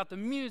everything about the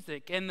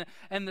music and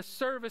the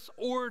service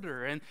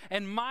order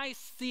and my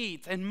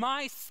seats and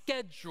my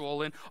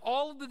schedule and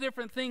all of the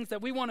different things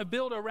that we want to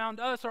build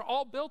around us are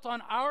all built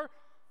on our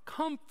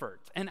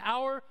comfort and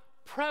our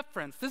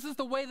preference. This is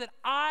the way that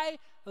I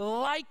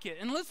like it.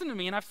 And listen to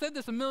me, and I've said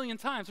this a million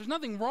times, there's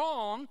nothing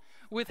wrong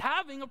with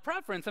having a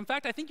preference. In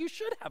fact, I think you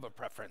should have a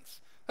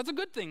preference. That's a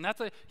good thing.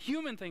 That's a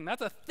human thing.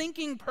 That's a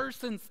thinking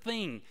person's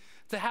thing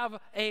to have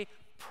a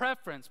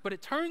preference. But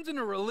it turns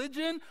into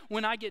religion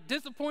when I get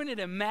disappointed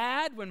and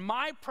mad when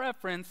my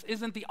preference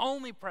isn't the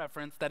only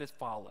preference that is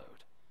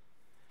followed.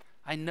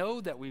 I know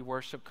that we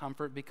worship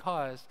comfort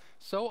because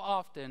so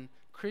often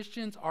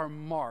Christians are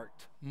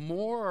marked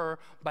more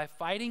by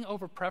fighting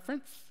over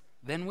preference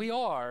than we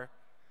are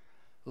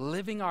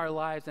living our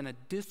lives in a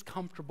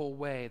discomfortable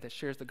way that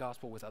shares the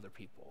gospel with other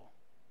people.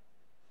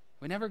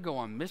 We never go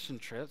on mission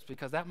trips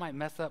because that might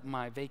mess up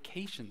my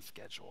vacation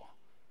schedule.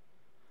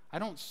 I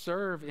don't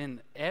serve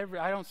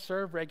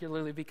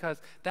regularly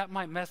because that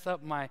might mess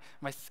up my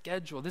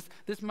schedule.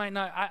 This might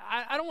not,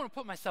 I don't want to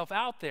put myself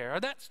out there, or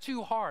that's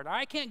too hard, or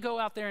I can't go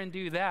out there and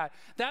do that.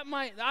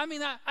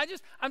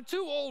 I'm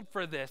too old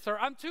for this, or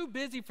I'm too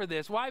busy for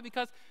this. Why?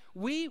 Because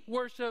we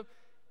worship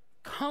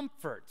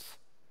comfort.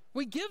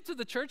 We give to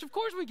the church. Of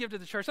course we give to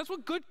the church. That's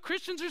what good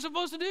Christians are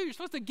supposed to do. You're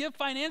supposed to give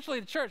financially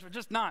to the church, but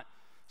just not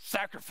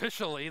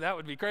sacrificially. That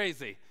would be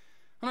crazy.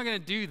 I'm not going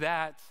to do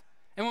that.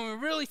 And when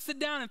we really sit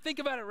down and think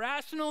about it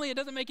rationally, it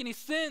doesn't make any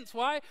sense.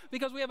 Why?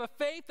 Because we have a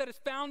faith that is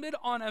founded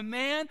on a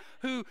man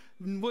who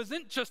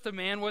wasn't just a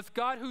man, was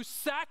God who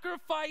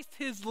sacrificed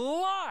his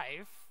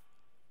life.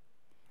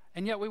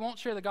 And yet we won't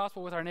share the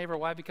gospel with our neighbor.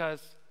 Why?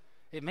 Because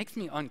it makes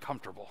me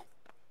uncomfortable.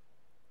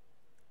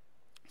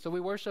 So we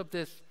worship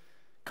this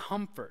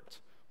comfort.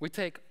 We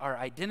take our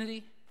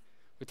identity,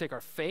 we take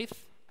our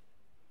faith.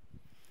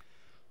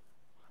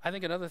 I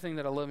think another thing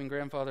that a loving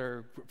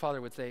grandfather or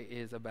father would say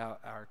is about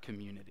our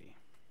community.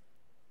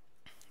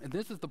 And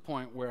this is the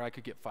point where I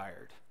could get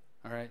fired.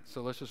 All right?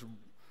 So let's just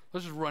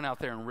run out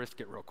there and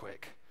risk it real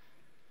quick.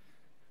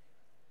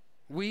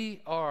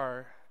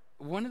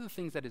 One of the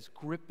things that is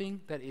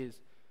gripping, that is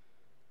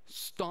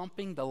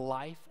stomping the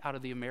life out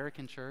of the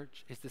American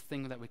church is this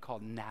thing that we call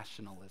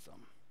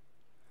nationalism.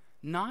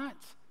 Not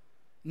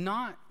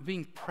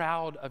being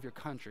proud of your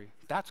country.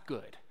 That's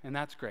good and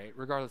that's great,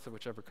 regardless of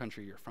whichever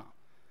country you're from.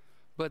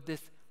 But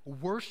this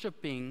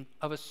worshiping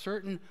of a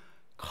certain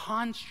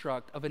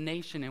construct of a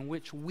nation in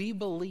which we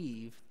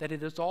believe that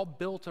it is all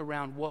built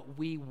around what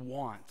we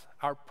want,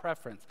 our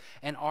preference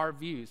and our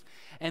views,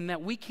 and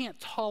that we can't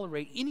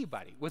tolerate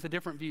anybody with a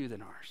different view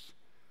than ours.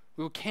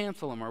 We will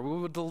cancel them, or we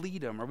will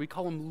delete them, or we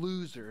call them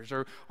losers,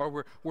 or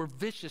we're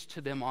vicious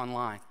to them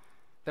online.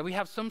 That we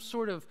have some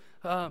sort of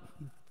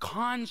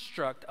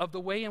construct of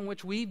the way in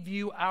which we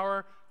view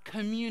our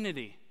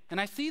community. And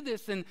I see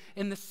this in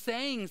the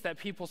sayings that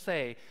people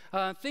say.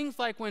 Things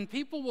like when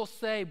people will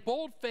say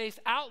bold-faced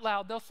out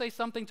loud, they'll say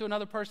something to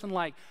another person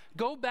like,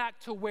 go back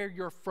to where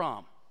you're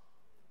from.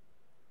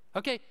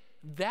 Okay,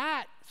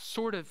 that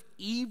sort of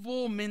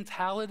evil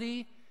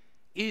mentality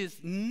is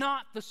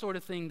not the sort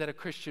of thing that a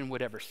Christian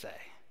would ever say.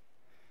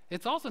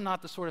 It's also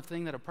not the sort of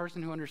thing that a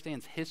person who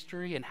understands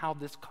history and how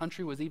this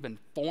country was even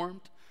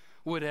formed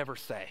would ever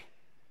say.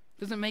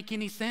 It doesn't make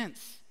any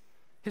sense.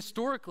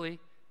 Historically,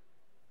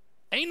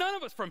 ain't none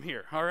of us from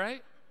here, all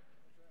right?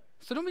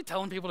 So don't be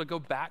telling people to go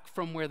back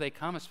from where they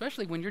come,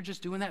 especially when you're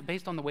just doing that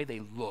based on the way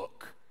they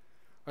look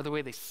or the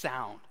way they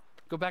sound.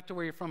 Go back to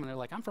where you're from, and they're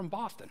like, I'm from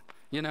Boston,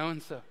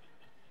 and so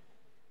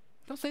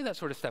don't say that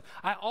sort of stuff.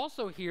 I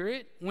also hear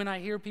it when I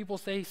hear people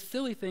say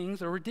silly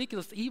things or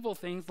ridiculous, evil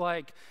things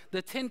like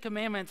the 10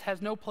 Commandments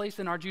has no place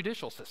in our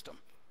judicial system.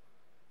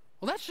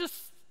 Well, that's just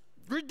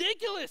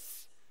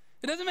ridiculous.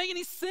 It doesn't make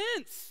any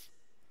sense.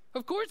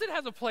 Of course it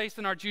has a place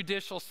in our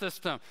judicial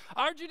system.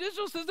 Our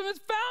judicial system is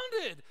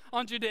founded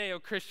on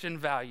Judeo-Christian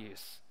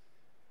values.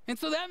 And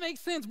so that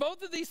makes sense.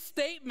 Both of these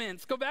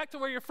statements, go back to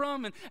where you're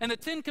from, and the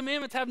 10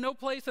 Commandments have no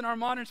place in our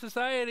modern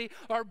society,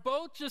 are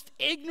both just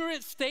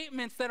ignorant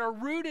statements that are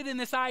rooted in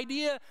this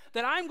idea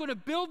that I'm going to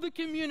build the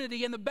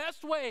community in the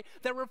best way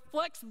that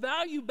reflects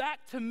value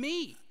back to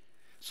me.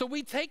 So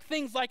we take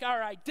things like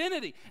our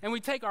identity, and we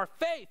take our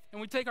faith,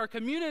 and we take our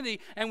community,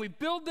 and we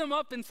build them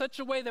up in such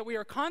a way that we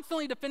are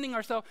constantly defending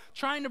ourselves,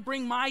 trying to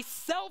bring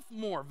myself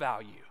more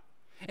value.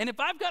 And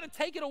if I've got to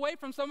take it away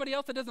from somebody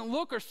else that doesn't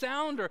look or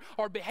sound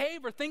or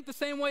behave or think the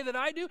same way that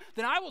I do,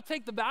 then I will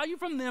take the value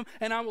from them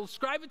and I will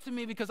ascribe it to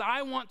me because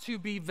I want to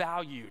be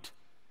valued.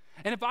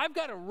 And if I've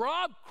got to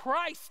rob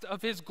Christ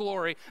of his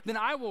glory, then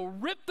I will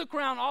rip the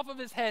crown off of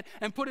his head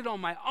and put it on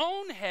my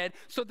own head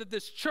so that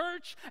this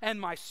church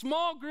and my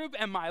small group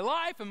and my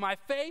life and my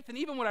faith and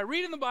even what I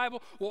read in the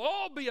Bible will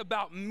all be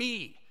about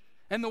me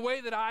and the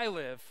way that I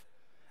live.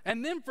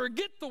 And then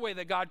forget the way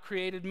that God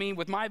created me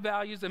with my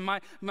values and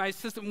my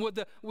system,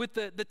 with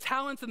the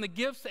talents and the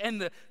gifts and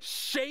the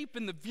shape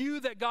and the view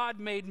that God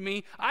made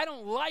me. I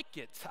don't like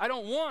it. I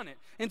don't want it.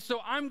 And so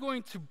I'm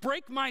going to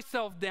break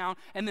myself down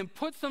and then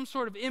put some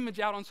sort of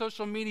image out on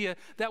social media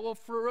that will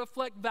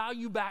reflect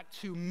value back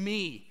to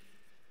me.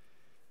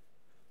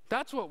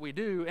 That's what we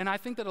do. And I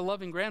think that a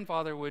loving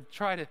grandfather would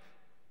try to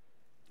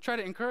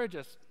encourage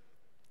us.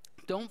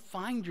 Don't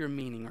find your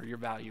meaning or your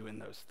value in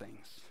those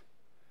things.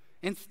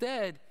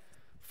 Instead,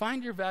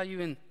 find your value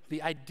in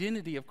the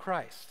identity of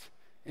Christ,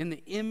 in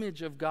the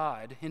image of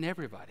God in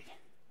everybody.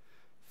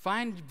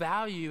 Find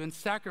value in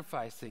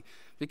sacrificing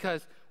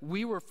because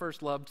we were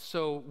first loved,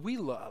 so we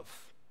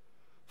love.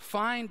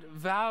 Find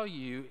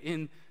value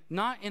in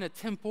not in a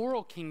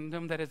temporal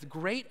kingdom that, as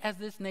great as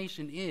this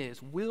nation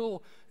is,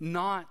 will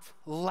not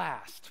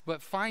last,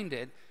 but find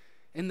it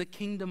in the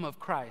kingdom of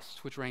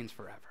Christ, which reigns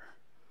forever.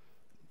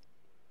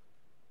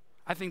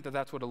 I think that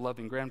that's what a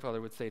loving grandfather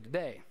would say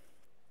today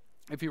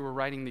if he were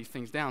writing these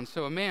things down.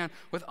 So a man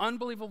with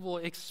unbelievable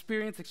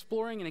experience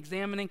exploring and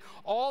examining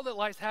all that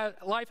life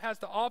has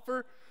to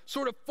offer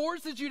sort of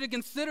forces you to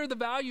consider the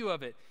value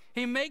of it.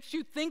 He makes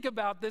you think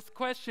about this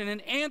question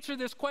and answer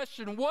this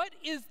question. What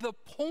is the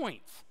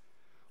point?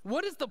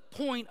 What is the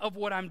point of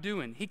what I'm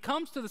doing? He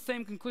comes to the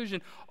same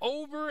conclusion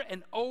over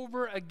and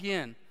over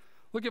again.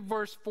 Look at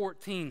verse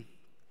 14.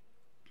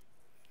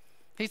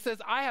 He says,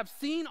 I have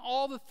seen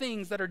all the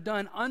things that are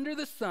done under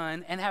the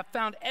sun and have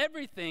found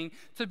everything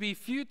to be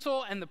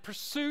futile and the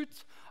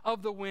pursuit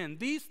of the wind.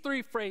 These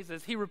three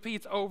phrases he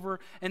repeats over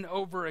and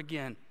over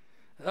again.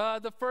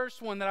 The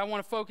first one that I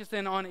want to focus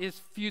in on is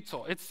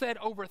futile. It's said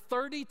over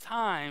 30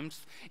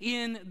 times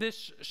in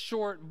this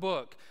short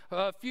book.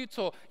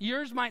 Futile.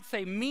 Yours might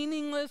say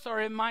meaningless, or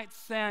it might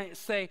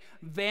say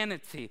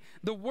vanity.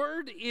 The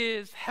word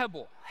is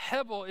hebel.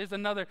 Hebel is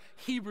another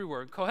Hebrew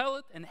word.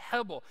 Kohelet and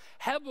hebel.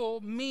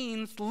 Hebel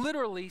means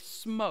literally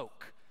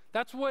smoke.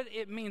 That's what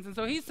it means. And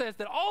so he says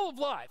that all of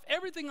life,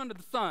 everything under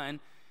the sun,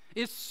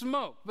 is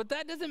smoke. But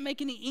that doesn't make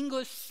any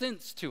English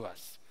sense to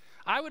us.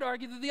 I would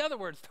argue that the other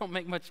words don't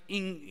make much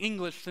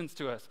English sense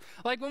to us.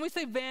 Like when we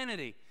say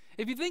vanity,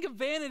 if you think of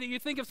vanity, you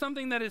think of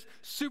something that is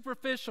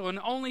superficial and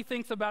only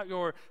thinks about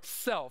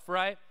yourself,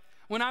 right?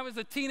 When I was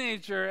a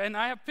teenager, and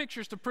I have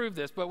pictures to prove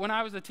this, but when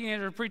I was a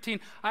teenager or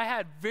preteen, I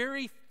had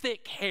very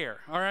thick hair,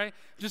 all right?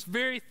 Just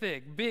very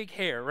thick, big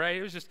hair, right?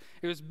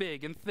 It was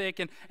big and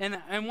thick.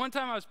 And one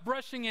time I was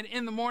brushing it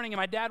in the morning, and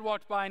my dad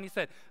walked by, and he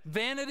said,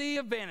 vanity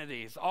of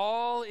vanities,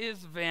 all is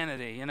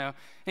vanity, you know?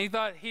 And he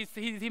thought,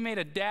 he made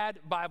a dad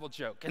Bible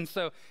joke, and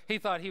so he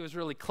thought he was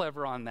really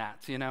clever on that,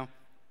 you know?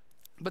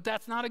 But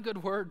that's not a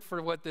good word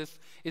for what this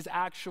is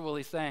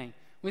actually saying.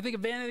 When we think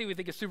of vanity, we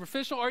think of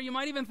superficial, or you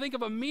might even think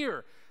of a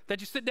mirror that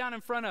you sit down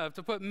in front of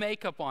to put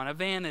makeup on, a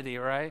vanity,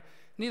 right?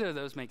 Neither of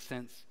those make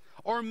sense.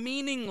 Or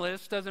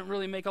meaningless doesn't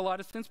really make a lot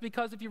of sense,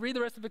 because if you read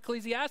the rest of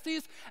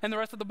Ecclesiastes and the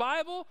rest of the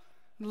Bible,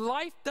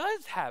 life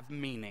does have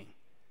meaning.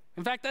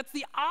 In fact, that's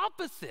the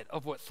opposite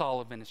of what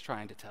Solomon is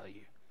trying to tell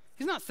you.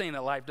 He's not saying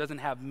that life doesn't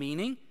have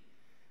meaning.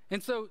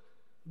 And so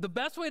the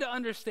best way to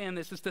understand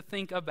this is to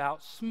think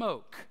about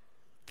smoke.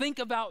 Think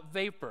about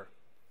vapor.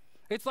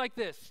 It's like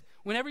this.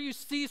 Whenever you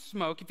see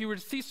smoke, if you were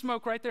to see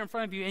smoke right there in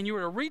front of you and you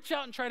were to reach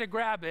out and try to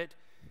grab it,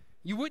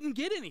 you wouldn't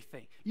get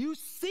anything. You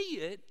see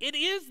it, it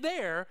is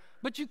there,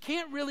 but you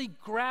can't really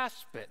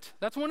grasp it.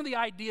 That's one of the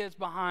ideas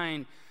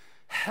behind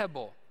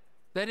Hebel,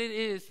 that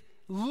it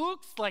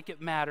looks like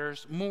it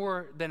matters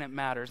more than it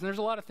matters. And there's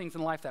a lot of things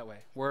in life that way.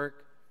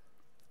 Work,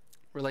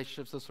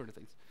 relationships, those sort of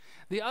things.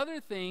 The other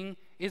thing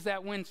is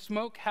that when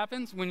smoke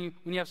happens, when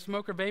you have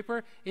smoke or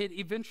vapor, it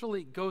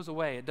eventually goes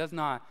away. It does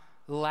not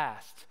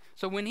last.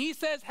 So when he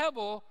says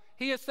Hebel,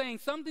 he is saying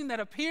something that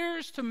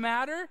appears to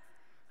matter,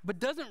 but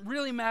doesn't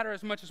really matter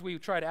as much as we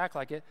try to act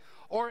like it.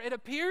 Or it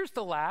appears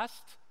to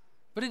last,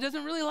 but it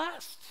doesn't really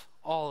last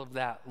all of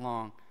that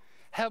long.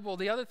 Hebel,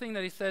 the other thing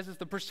that he says is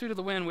the pursuit of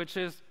the wind, which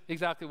is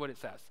exactly what it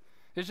says.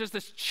 It's just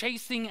this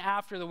chasing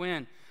after the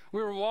wind.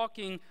 We were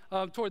walking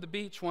toward the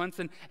beach once,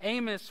 and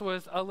Amos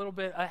was a little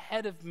bit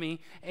ahead of me,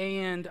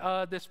 and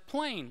this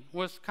plane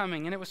was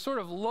coming, and it was sort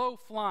of low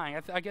flying.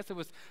 I guess it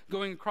was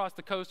going across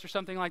the coast or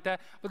something like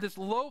that, but this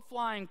low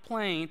flying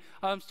plane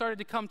started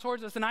to come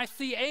towards us, and I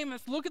see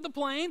Amos look at the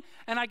plane,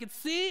 and I could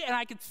see, and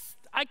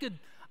I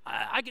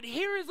could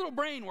hear his little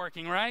brain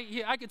working, right?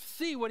 I could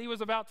see what he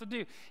was about to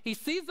do. He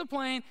sees the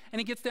plane, and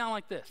he gets down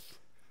like this.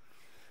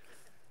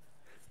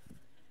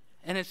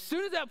 And as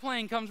soon as that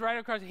plane comes right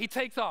across, he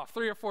takes off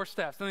 3 or 4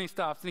 steps, and then he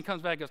stops, and he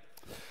comes back and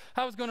goes,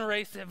 I was going to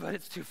race it, but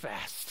it's too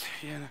fast.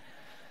 You know? And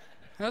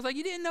I was like,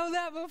 you didn't know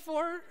that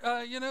before?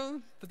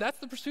 But that's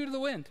the pursuit of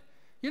the wind.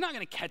 You're not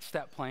going to catch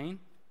that plane.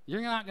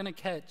 You're not going to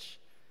catch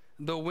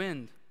the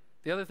wind.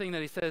 The other thing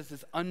that he says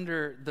is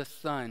under the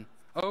sun.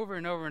 Over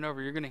and over and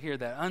over, you're going to hear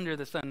that, under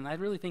the sun. And I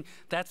really think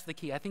that's the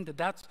key. I think that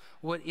that's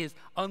what is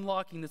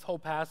unlocking this whole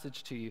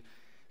passage to you.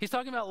 He's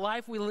talking about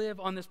life we live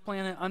on this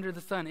planet under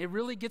the sun. It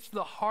really gets to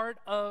the heart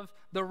of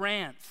the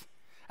rant.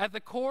 At the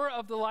core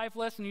of the life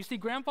lesson, you see,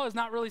 Grandpa is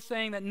not really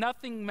saying that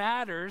nothing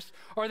matters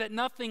or that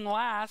nothing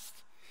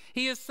lasts.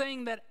 He is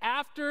saying that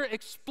after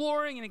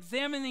exploring and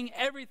examining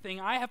everything,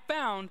 I have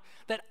found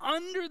that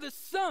under the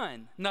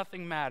sun,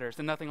 nothing matters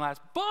and nothing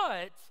lasts.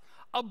 But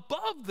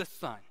above the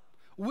sun,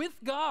 with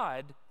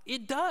God,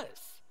 it does.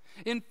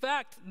 In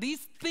fact,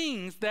 these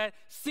things that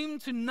seem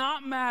to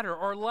not matter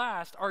or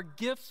last are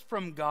gifts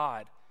from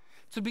God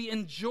to be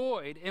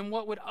enjoyed in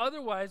what would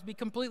otherwise be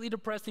completely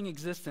depressing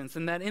existence,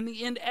 and that in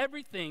the end,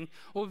 everything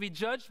will be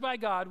judged by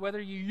God, whether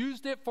you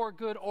used it for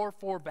good or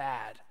for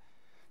bad.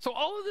 So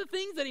all of the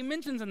things that he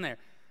mentions in there,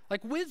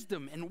 like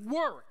wisdom and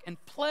work and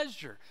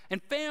pleasure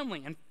and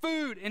family and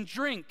food and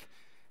drink,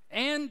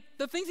 and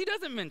the things he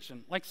doesn't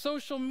mention, like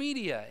social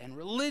media and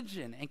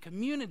religion and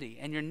community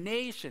and your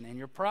nation and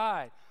your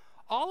pride,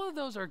 all of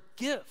those are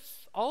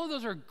gifts. All of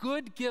those are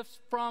good gifts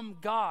from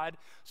God,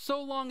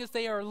 so long as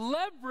they are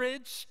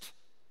leveraged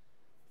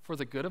for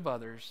the good of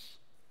others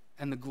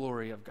and the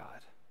glory of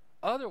God.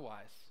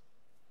 Otherwise,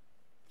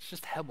 it's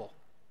just Hebel.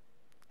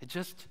 It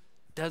just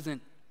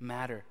doesn't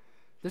matter.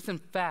 This, in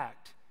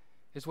fact,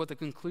 is what the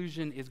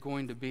conclusion is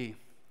going to be.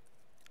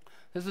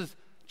 This is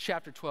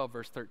chapter 12,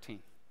 verse 13,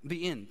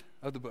 the end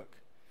of the book.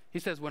 He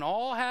says, when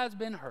all has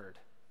been heard,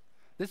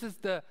 this is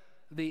the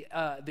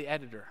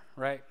editor,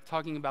 right?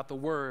 Talking about the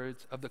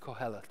words of the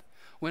Kohelet.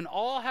 When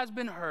all has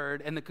been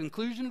heard, and the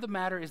conclusion of the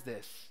matter is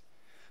this: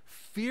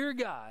 fear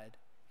God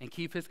and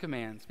keep his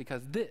commands,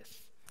 because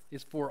this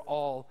is for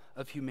all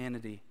of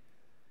humanity.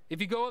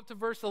 If you go up to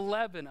verse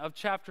 11 of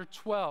chapter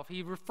 12,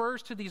 he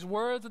refers to these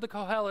words of the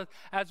Kohelet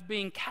as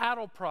being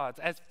cattle prods,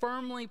 as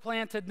firmly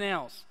planted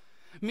nails,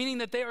 meaning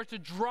that they are to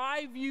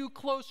drive you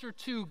closer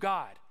to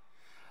God.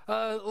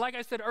 Like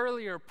I said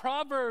earlier,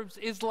 Proverbs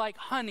is like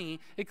honey.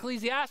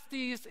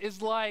 Ecclesiastes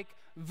is like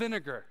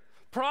vinegar.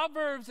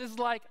 Proverbs is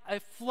like a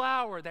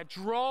flower that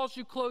draws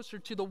you closer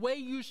to the way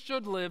you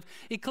should live.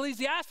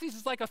 Ecclesiastes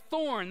is like a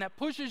thorn that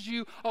pushes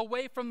you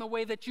away from the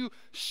way that you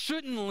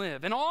shouldn't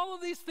live. And all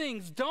of these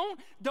things, don't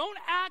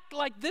act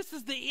like this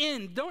is the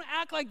end. Don't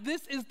act like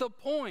this is the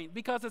point,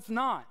 because it's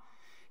not.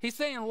 He's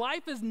saying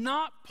life is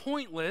not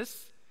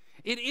pointless.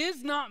 It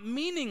is not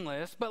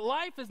meaningless, but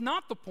life is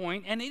not the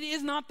point, and it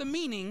is not the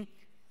meaning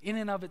in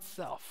and of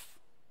itself.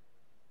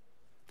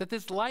 That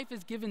this life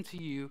is given to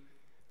you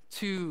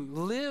to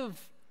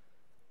live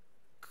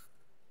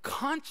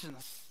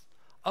conscious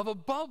of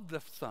above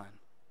the sun,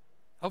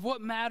 of what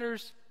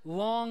matters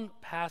long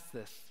past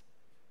this.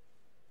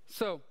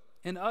 So,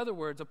 in other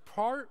words,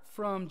 apart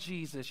from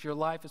Jesus, your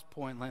life is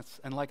pointless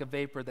and like a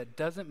vapor that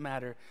doesn't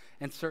matter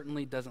and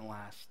certainly doesn't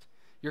last.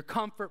 Your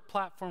comfort,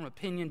 platform,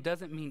 opinion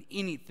doesn't mean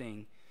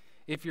anything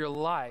if your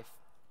life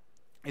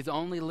is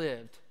only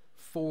lived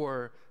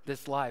for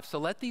this life. So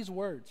let these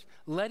words,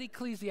 let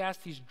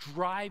Ecclesiastes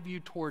drive you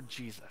toward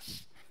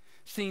Jesus,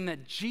 seeing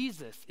that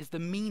Jesus is the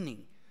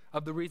meaning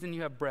of the reason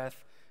you have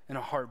breath and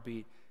a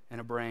heartbeat and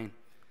a brain.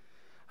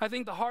 I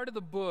think the heart of the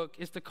book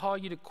is to call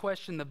you to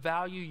question the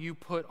value you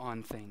put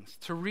on things,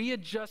 to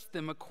readjust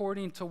them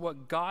according to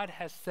what God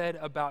has said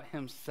about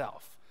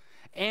himself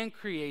and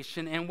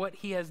creation and what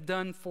he has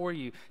done for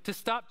you, to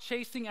stop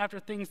chasing after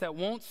things that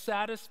won't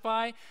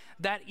satisfy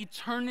that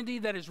eternity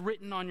that is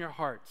written on your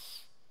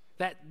hearts.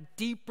 That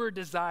deeper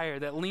desire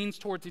that leans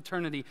towards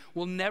eternity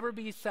will never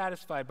be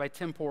satisfied by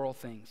temporal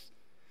things.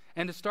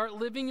 And to start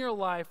living your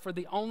life for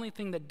the only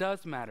thing that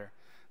does matter,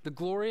 the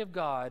glory of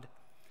God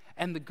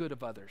and the good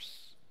of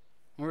others.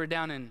 When we were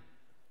down in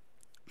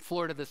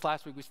Florida this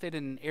last week, we stayed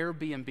in an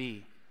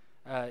Airbnb.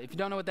 If you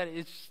don't know what that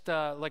is, it's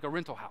like a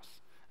rental house.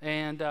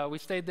 And we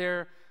stayed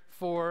there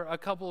for a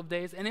couple of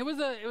days, and it was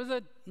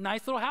a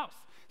nice little house.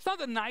 It's not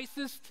the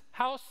nicest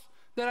house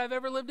that I've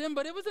ever lived in,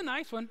 but it was a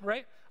nice one,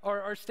 right?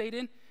 Or stayed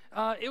in.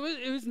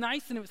 it was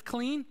nice and it was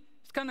clean.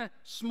 It's kind of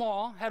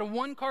small. Had a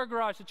one-car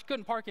garage that you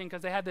couldn't park in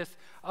because they had this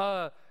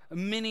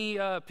mini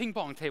ping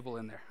pong table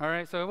in there. All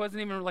right, so it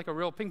wasn't even like a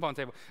real ping pong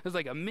table. It was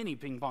like a mini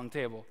ping pong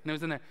table, and it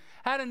was in there.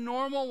 Had a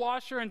normal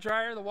washer and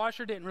dryer. The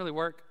washer didn't really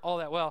work all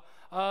that well.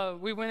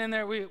 We went in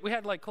there. We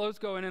had like clothes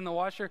going in the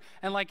washer,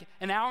 and like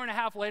an hour and a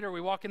half later,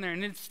 we walk in there,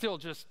 and it's still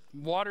just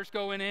water's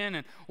going in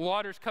and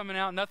water's coming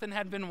out. Nothing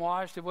had been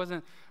washed. It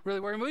wasn't really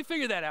working. But we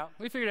figured that out.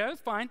 It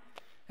was fine.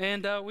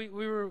 And we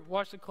were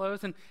washing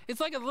clothes, and it's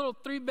like a little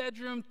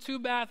 3-bedroom,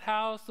 2-bath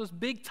house. Those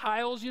big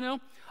tiles,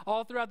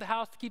 all throughout the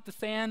house to keep the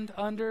sand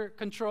under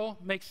control.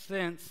 Makes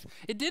sense.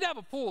 It did have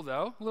a pool,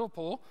 though, a little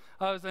pool.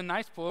 It was a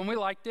nice pool, and we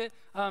liked it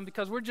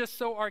because we're just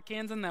so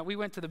Arkansan that we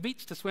went to the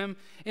beach to swim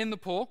in the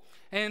pool.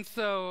 And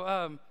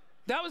so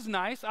that was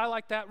nice. I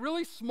like that.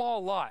 Really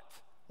small lot.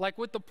 Like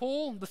with the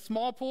pool, the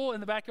small pool in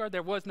the backyard,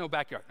 there was no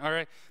backyard, all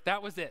right?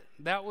 That was it.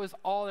 That was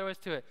all there was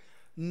to it.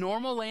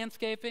 Normal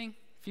landscaping.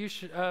 Few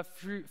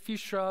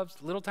shrubs,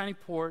 little tiny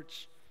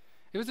porch.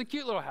 It was a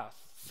cute little house,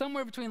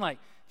 somewhere between like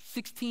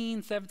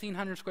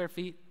 1,700 square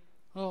feet.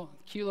 Oh,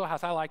 cute little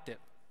house. I liked it.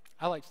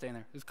 I liked staying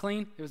there. It was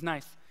clean. It was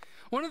nice.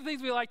 One of the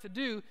things we like to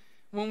do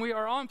when we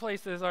are on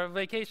places, our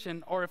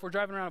vacation, or if we're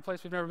driving around a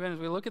place we've never been, is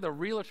we look at the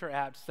realtor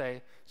app to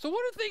say, so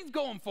what are things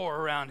going for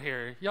around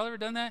here? Y'all ever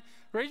done that?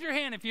 Raise your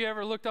hand if you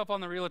ever looked up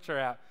on the realtor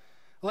app.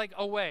 Like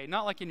away,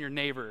 not like in your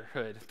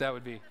neighborhood.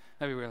 That'd be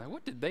weird. Like,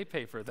 what did they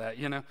pay for that?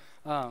 You don't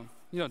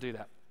do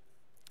that.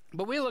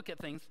 But we look at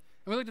things,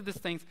 and we looked at these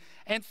things,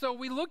 and so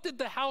we looked at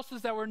the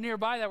houses that were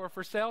nearby that were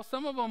for sale.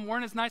 Some of them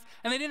weren't as nice,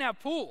 and they didn't have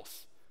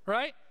pools,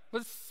 right?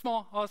 But it's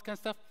small, all this kind of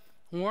stuff.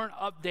 Weren't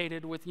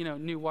updated with,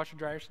 new washer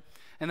dryers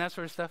and that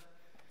sort of stuff.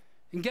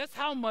 And guess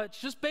how much,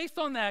 just based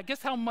on that,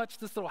 guess how much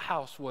this little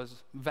house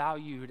was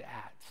valued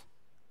at?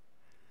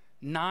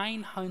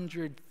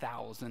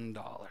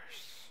 $900,000.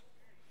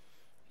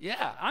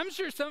 Yeah, I'm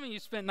sure some of you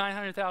spent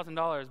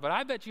 $900,000, but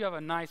I bet you have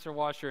a nicer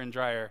washer and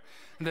dryer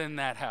than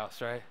that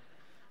house, right?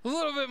 A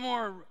little bit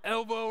more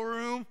elbow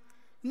room.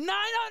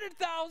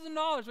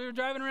 $900,000. We were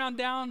driving around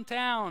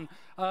downtown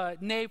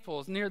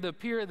Naples near the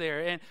pier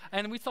there,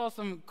 and we saw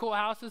some cool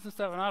houses and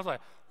stuff, and I was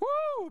like,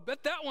 whoo,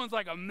 bet that one's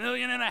like $1.5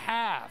 million.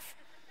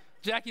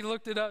 Jackie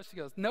looked it up. She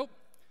goes, nope,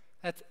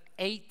 that's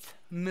 $8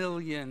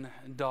 million.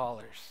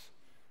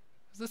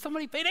 So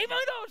somebody paid $8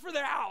 million for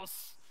their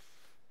house.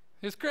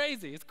 It's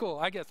crazy. It's cool,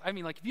 I guess. I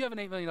mean, like, if you have an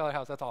 $8 million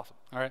house, that's awesome,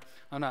 all right?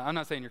 I'm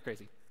not saying you're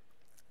crazy.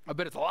 I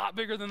bet it's a lot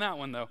bigger than that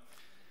one, though.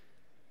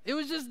 It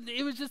was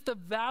just the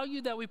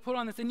value that we put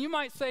on this. And you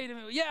might say to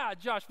me, yeah,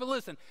 Josh, but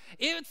listen,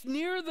 it's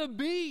near the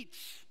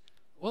beach.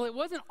 Well, it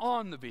wasn't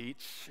on the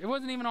beach. It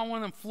wasn't even on one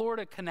of them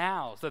Florida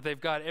canals that they've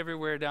got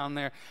everywhere down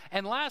there.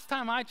 And last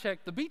time I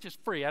checked, the beach is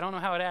free. I don't know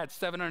how it adds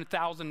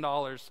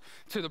 $700,000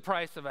 to the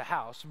price of a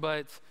house,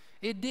 but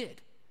it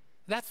did.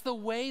 That's the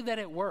way that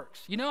it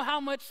works. You know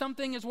how much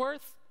something is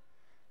worth?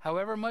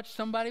 However much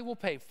somebody will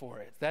pay for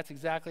it. That's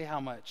exactly how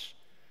much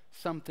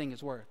something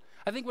is worth.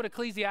 I think what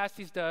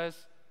Ecclesiastes does,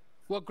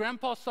 what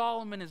Grandpa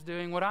Solomon is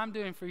doing, what I'm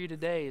doing for you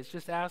today is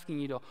just asking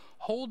you to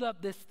hold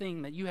up this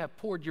thing that you have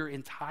poured your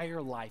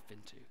entire life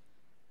into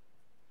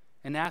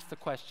and ask the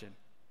question,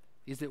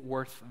 is it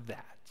worth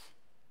that?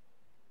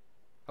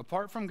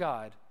 Apart from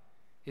God,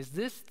 is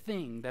this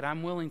thing that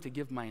I'm willing to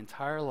give my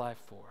entire life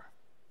for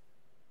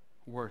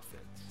worth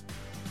it?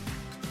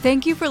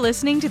 Thank you for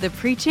listening to the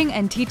preaching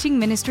and teaching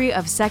ministry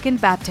of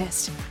Second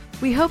Baptist.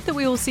 We hope that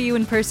we will see you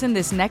in person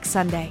this next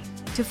Sunday.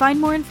 To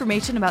find more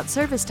information about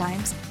service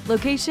times,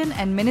 location,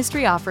 and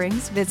ministry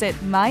offerings, visit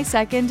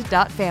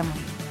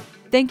mysecond.family.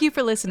 Thank you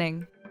for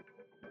listening.